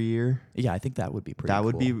every year. Yeah, I think that would be pretty That cool.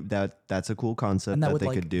 would be that's a cool concept and that would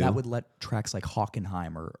they could do. That would let tracks like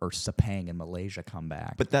Hockenheim or Sepang in Malaysia come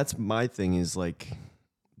back. But that's my thing is like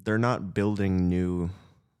they're not building new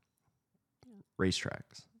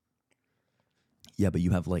racetracks. yeah, but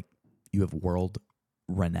you have world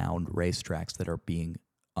renowned racetracks that are being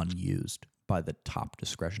unused by the top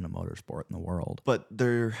discretion of motorsport in the world. But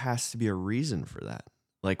there has to be a reason for that.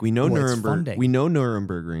 Like we know Well, it's Nuremberg, funding. we know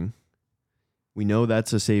Nurembergring. We know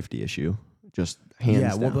that's a safety issue. Just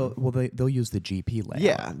hands down. They'll use the GP layout.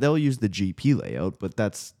 Yeah, they'll use the GP layout, but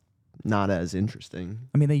that's not as interesting.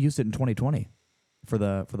 I mean, they used it in 2020 for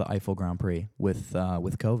the Eiffel Grand Prix with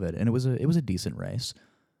COVID, and it was a decent race.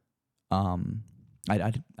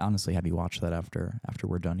 I'd honestly have you watch that after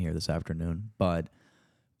we're done here this afternoon, but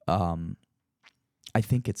I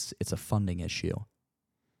think it's a funding issue.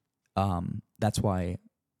 That's why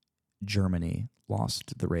Germany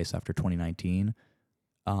lost the race after 2019.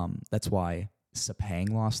 That's why Sepang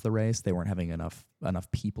lost the race. They weren't having enough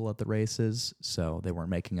people at the races, so they weren't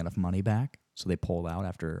making enough money back. So they pulled out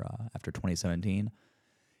after 2017.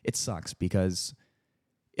 It sucks because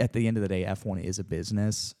at the end of the day, F1 is a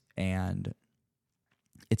business, and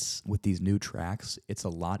it's with these new tracks, it's a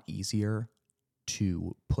lot easier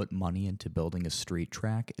to put money into building a street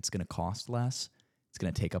track. It's going to cost less. It's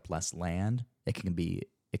going to take up less land. It can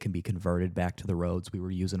be converted back to the roads we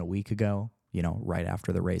were using a week ago, right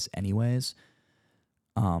after the race anyways.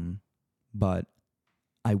 But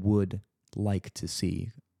I would like to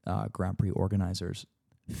see Grand Prix organizers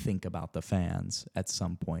think about the fans at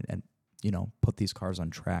some point and, put these cars on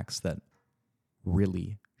tracks that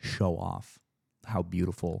really show off how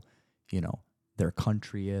beautiful, their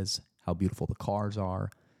country is, how beautiful the cars are.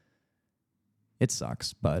 It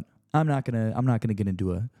sucks, but I'm not gonna get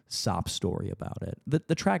into a sob story about it.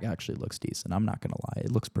 The track actually looks decent. I'm not gonna lie;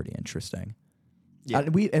 it looks pretty interesting. Yeah.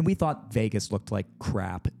 We thought Vegas looked like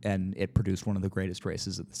crap, and it produced one of the greatest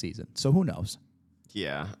races of the season. So who knows?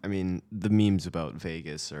 Yeah, I mean, the memes about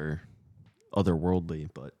Vegas are otherworldly,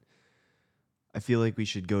 but I feel like we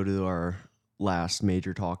should go to our last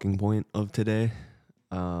major talking point of today.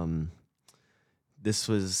 This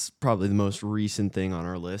was probably the most recent thing on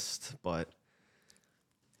our list, but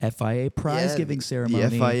FIA prize giving ceremony.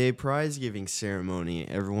 The FIA prize giving ceremony.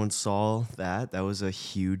 Everyone saw that. That was a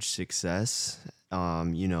huge success.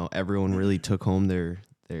 Everyone really took home their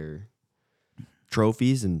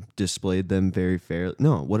trophies and displayed them very fairly.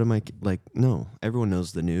 No, what am I like? No, everyone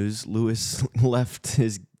knows the news. Lewis left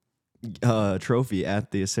his trophy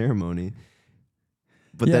at the ceremony.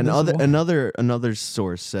 But then another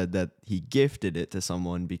source said that he gifted it to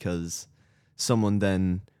someone because someone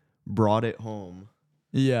then brought it home.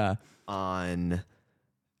 Yeah. And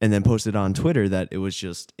then posted on Twitter that it was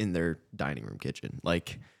just in their dining room kitchen.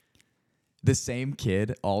 Like the same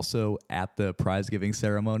kid also at the prize giving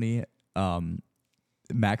ceremony,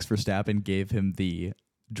 Max Verstappen gave him the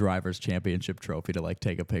driver's championship trophy to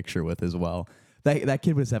take a picture with as well. That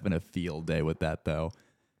kid was having a field day with that though,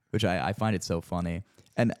 which I find it so funny.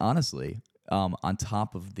 And honestly, on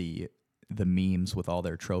top of the memes with all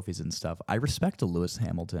their trophies and stuff, I respect Lewis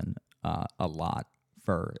Hamilton a lot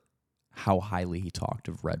for how highly he talked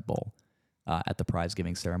of Red Bull at the prize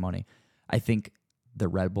giving ceremony. I think the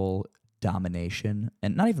Red Bull domination,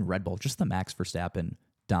 and not even Red Bull, just the Max Verstappen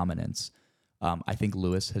dominance, I think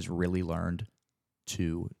Lewis has really learned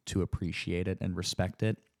to appreciate it and respect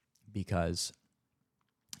it, because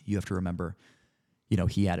you have to remember,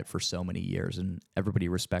 he had it for so many years, and everybody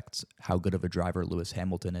respects how good of a driver Lewis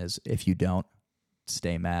Hamilton is. If you don't,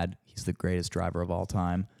 stay mad. He's the greatest driver of all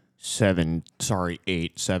time. 7,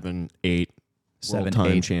 8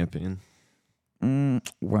 world-time champion.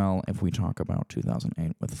 Well, if we talk about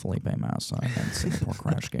 2008 with Felipe Massa and Singapore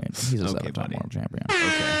Crashgate, he's a seven-time world champion.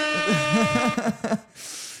 Okay.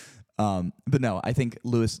 But no, I think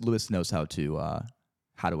Lewis knows how to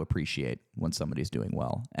appreciate when somebody's doing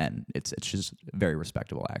well, and it's just very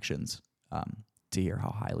respectable actions to hear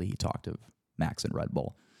how highly he talked of Max and Red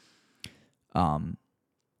Bull.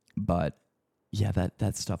 But yeah,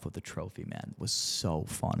 that stuff with the trophy, man, was so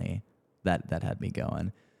funny. That had me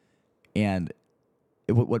going. And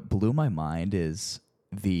what blew my mind is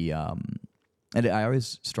and I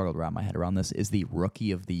always struggled around my head around this, is the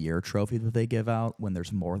Rookie of the Year trophy that they give out when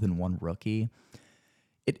there's more than one rookie.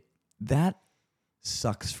 That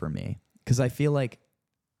sucks for me, because I feel like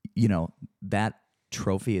that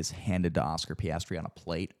trophy is handed to Oscar Piastri on a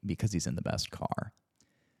plate because he's in the best car.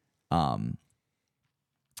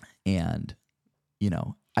 And,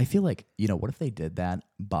 I feel like, what if they did that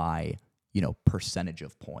by, percentage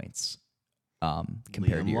of points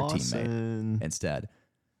compared to your teammate instead?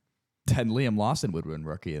 Then Liam Lawson would win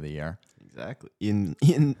Rookie of the Year. Exactly. In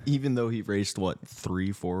even though he raced, 4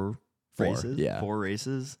 races? Yeah. 4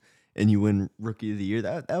 races, and you win Rookie of the Year,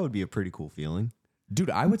 that would be a pretty cool feeling. Dude,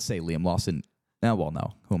 I would say Liam Lawson. No.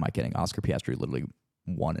 Who am I kidding? Oscar Piastri literally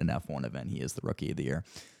won an F1 event. He is the Rookie of the Year.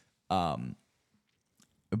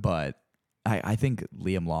 But I think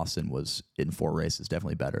Liam Lawson was in 4 races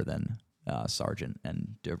definitely better than Sargent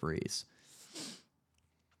and De Vries.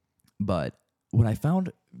 But what I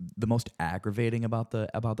found the most aggravating about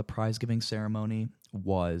the prize giving ceremony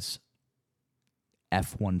was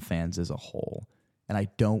F1 fans as a whole. And I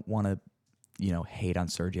don't want to, hate on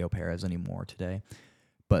Sergio Perez anymore today.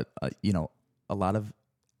 But, a lot of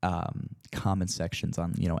comment sections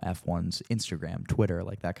on, F1's Instagram, Twitter,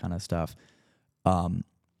 like that kind of stuff. A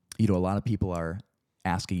lot of people are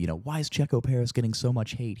asking, why is Checo Perez getting so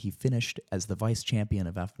much hate? He finished as the vice champion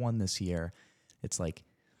of F1 this year. It's like,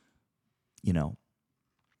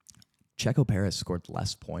 Checo Perez scored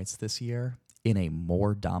less points this year in a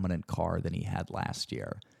more dominant car than he had last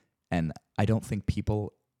year. And I don't think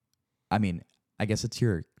people, I guess it's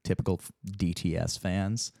your typical DTS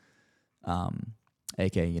fans,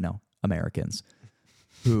 aka, Americans,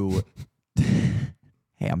 who,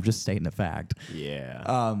 hey, I'm just stating a fact.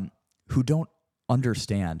 Yeah. Who don't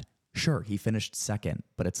understand, sure, he finished second,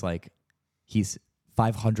 but it's like he's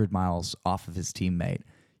 500 miles off of his teammate.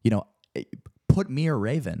 Put me or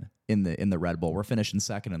Raven in the Red Bull. We're finishing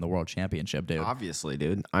second in the World Championship, dude. Obviously,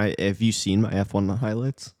 dude. Have you seen my F1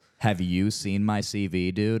 highlights? Have you seen my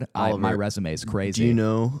CV, dude? My resume is crazy. Do you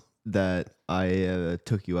know that I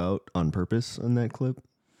took you out on purpose on that clip?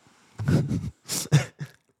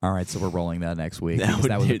 All right, so we're rolling that next week because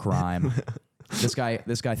that was a crime. This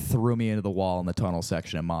guy threw me into the wall in the tunnel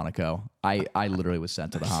section in Monaco. I literally was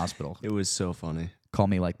sent to the hospital. It was so funny. Call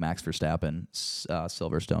me like Max Verstappen,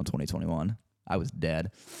 Silverstone 2021. I was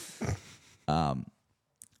dead.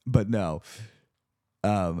 But no,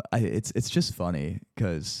 it's just funny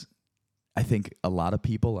because I think a lot of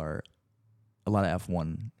F1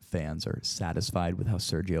 fans are satisfied with how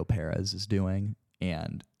Sergio Perez is doing,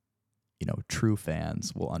 and true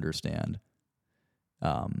fans will understand.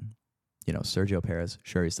 Sergio Perez,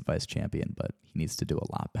 sure, he's the vice champion, but he needs to do a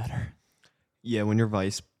lot better. Yeah, when you're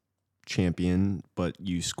vice champion, but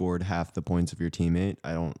you scored half the points of your teammate,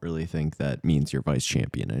 I don't really think that means you're vice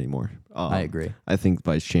champion anymore. I agree. I think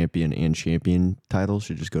vice champion and champion titles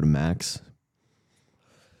should just go to Max.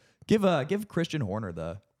 Give Christian Horner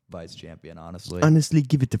the vice champion, honestly. Honestly,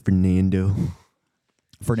 give it to Fernando.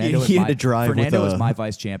 Fernando is my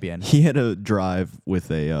vice champion. He had a drive with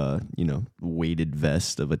a weighted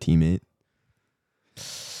vest of a teammate.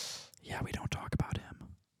 Yeah, we don't talk about him.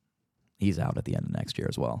 He's out at the end of next year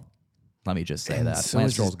as well. Let me just say that. So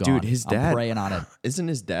Lance Stroll's gone. Dude, his dad. I'm praying on it. Isn't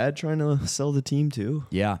his dad trying to sell the team too?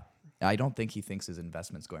 Yeah. I don't think he thinks his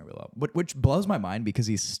investment's going real well. Which blows my mind because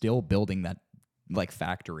he's still building that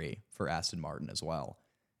factory for Aston Martin as well.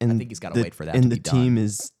 And I think he's got to wait for that to be done. And the team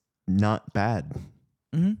is not bad.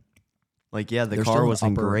 Mm-hmm. The car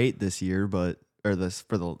wasn't great this year, for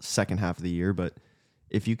the second half of the year, but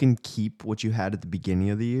if you can keep what you had at the beginning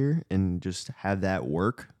of the year and just have that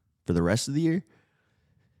work for the rest of the year,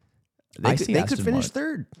 they could finish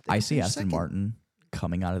third. I see Aston Martin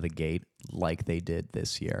coming out of the gate like they did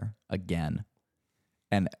this year again.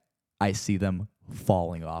 And I see them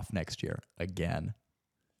falling off next year again.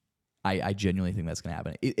 I genuinely think that's going to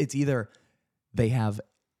happen. It's either they have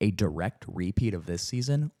a direct repeat of this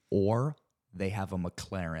season or they have a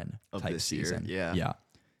McLaren type season. Yeah.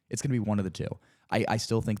 It's going to be one of the two. I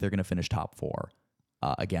still think they're going to finish top 4.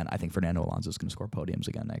 Again, I think Fernando Alonso is going to score podiums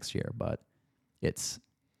again next year, but it's,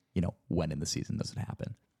 when in the season does it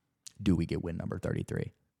happen? Do we get win number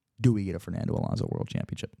 33? Do we get a Fernando Alonso World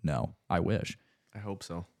Championship? No. I wish. I hope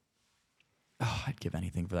so. Oh, I'd give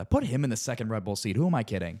anything for that. Put him in the second Red Bull seat. Who am I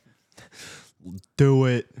kidding? Do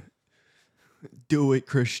it. Do it,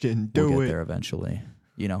 Christian. We'll get there eventually.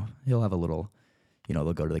 He'll have a little,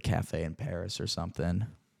 they'll go to the cafe in Paris or something.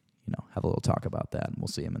 Have a little talk about that, and we'll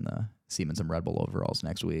see him in some Red Bull overalls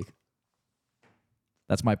next week.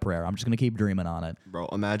 That's my prayer. I'm just going to keep dreaming on it. Bro,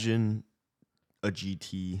 imagine a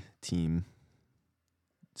GT team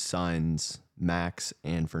signs Max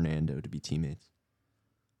and Fernando to be teammates.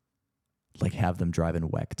 Have them drive in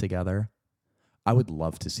WEC together. I would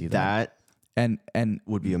love to see that. And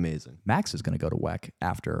would be amazing. Max is going to go to WEC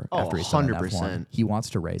after Oh, he's done in 100%. F1. He wants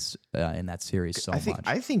to race in that series so much.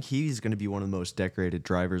 I think he's going to be one of the most decorated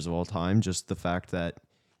drivers of all time. Just the fact that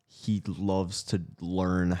he loves to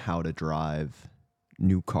learn how to drive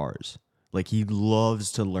new cars. Like, he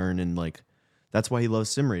loves to learn, and like that's why he loves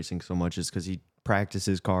sim racing so much, is because he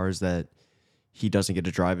practices cars that he doesn't get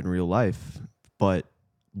to drive in real life. But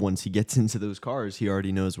once he gets into those cars, he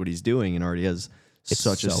already knows what he's doing and already has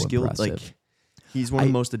such a skill. Impressive. Like, he's one of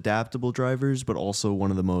the most adaptable drivers, but also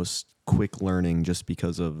one of the most quick learning, just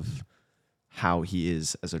because of how he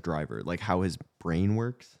is as a driver, like how his brain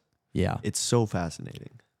works. Yeah. It's so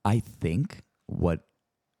fascinating. I think what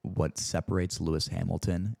separates Lewis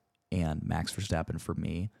Hamilton and Max Verstappen for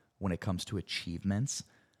me when it comes to achievements,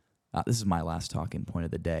 this is my last talking point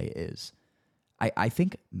of the day, is I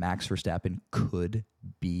think Max Verstappen could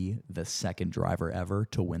be the second driver ever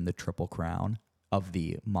to win the Triple Crown of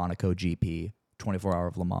the Monaco GP, 24 Hour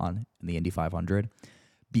of Le Mans, and the Indy 500,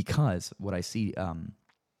 because what I see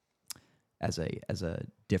as a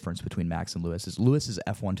difference between Max and Lewis is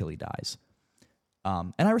F1 till he dies.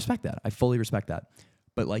 And I respect that. I fully respect that.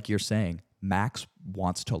 But like you're saying, Max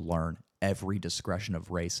wants to learn every discretion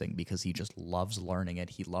of racing because he just loves learning it.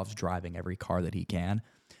 He loves driving every car that he can.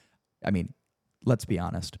 I mean, let's be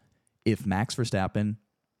honest. If Max Verstappen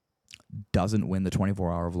doesn't win the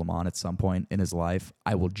 24 Hour of Le Mans at some point in his life,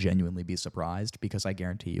 I will genuinely be surprised, because I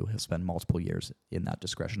guarantee you he'll spend multiple years in that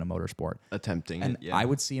discretion of motorsport. Attempting and it, yeah. I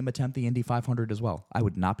would see him attempt the Indy 500 as well. I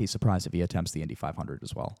would not be surprised if he attempts the Indy 500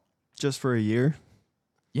 as well. Just for a year?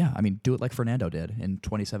 Yeah, I mean, do it like Fernando did in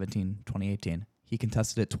 2017, 2018. He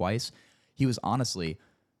contested it twice. He was honestly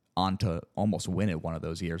on to almost win it one of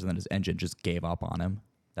those years, and then his engine just gave up on him.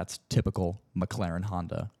 That's typical McLaren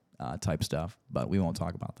Honda type stuff, but we won't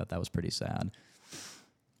talk about that. That was pretty sad.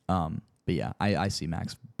 But yeah, I see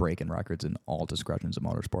Max breaking records in all discretions of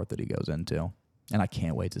motorsport that he goes into, and I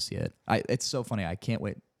can't wait to see it. It's so funny. I can't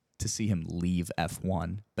wait to see him leave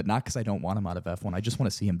F1, but not because I don't want him out of F1. I just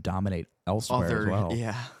want to see him dominate elsewhere as well.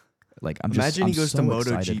 Yeah. Like, Imagine he goes so to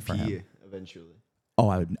excited for him. MotoGP eventually.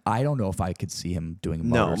 Oh, I don't know if I could see him doing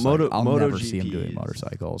No, motorcycles. I'll never MotoGP see him doing is-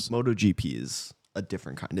 motorcycles. MotoGP is a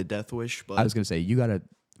different kind of death wish, but I was going to say, you got to,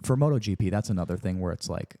 for MotoGP, that's another thing where it's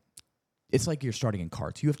like you're starting in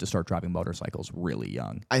karts. You have to start driving motorcycles really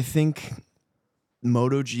young. I think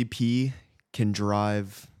MotoGP can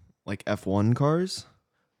drive like F1 cars,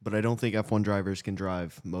 but I don't think F1 drivers can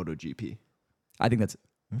drive MotoGP. I think that's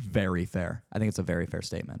very fair. I think it's a very fair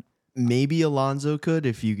statement. Maybe Alonso could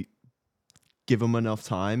if you give him enough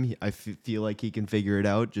time. I feel like he can figure it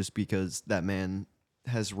out, just because that man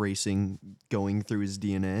has racing going through his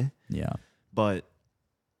DNA. Yeah. But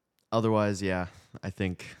otherwise, yeah, I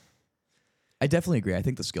I definitely agree. I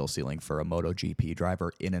think the skill ceiling for a MotoGP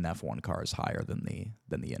driver in an F1 car is higher than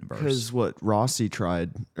the inverse. because what Rossi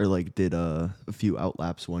tried, or like did a few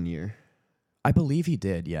outlaps one year. I believe he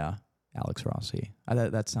did, yeah. Alex Rossi.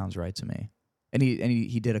 That sounds right to me. And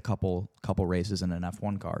he did a couple races in an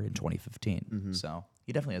F1 car in 2015. Mm-hmm. So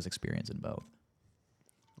he definitely has experience in both.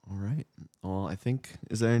 All right. Well, I think,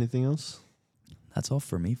 is there anything else? That's all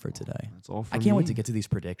for me for today. That's all for I me. can't wait to get to these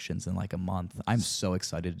predictions in like a month. I'm so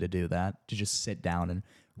excited to do that, to just sit down and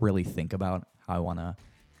really think about how I want to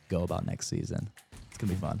go about next season. It's going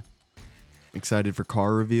to be fun. Excited for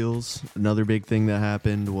car reveals. Another big thing that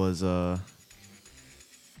happened was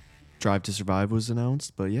Drive to Survive was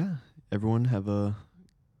announced. But yeah, everyone have a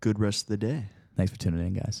good rest of the day. Thanks for tuning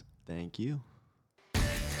in, guys. Thank you.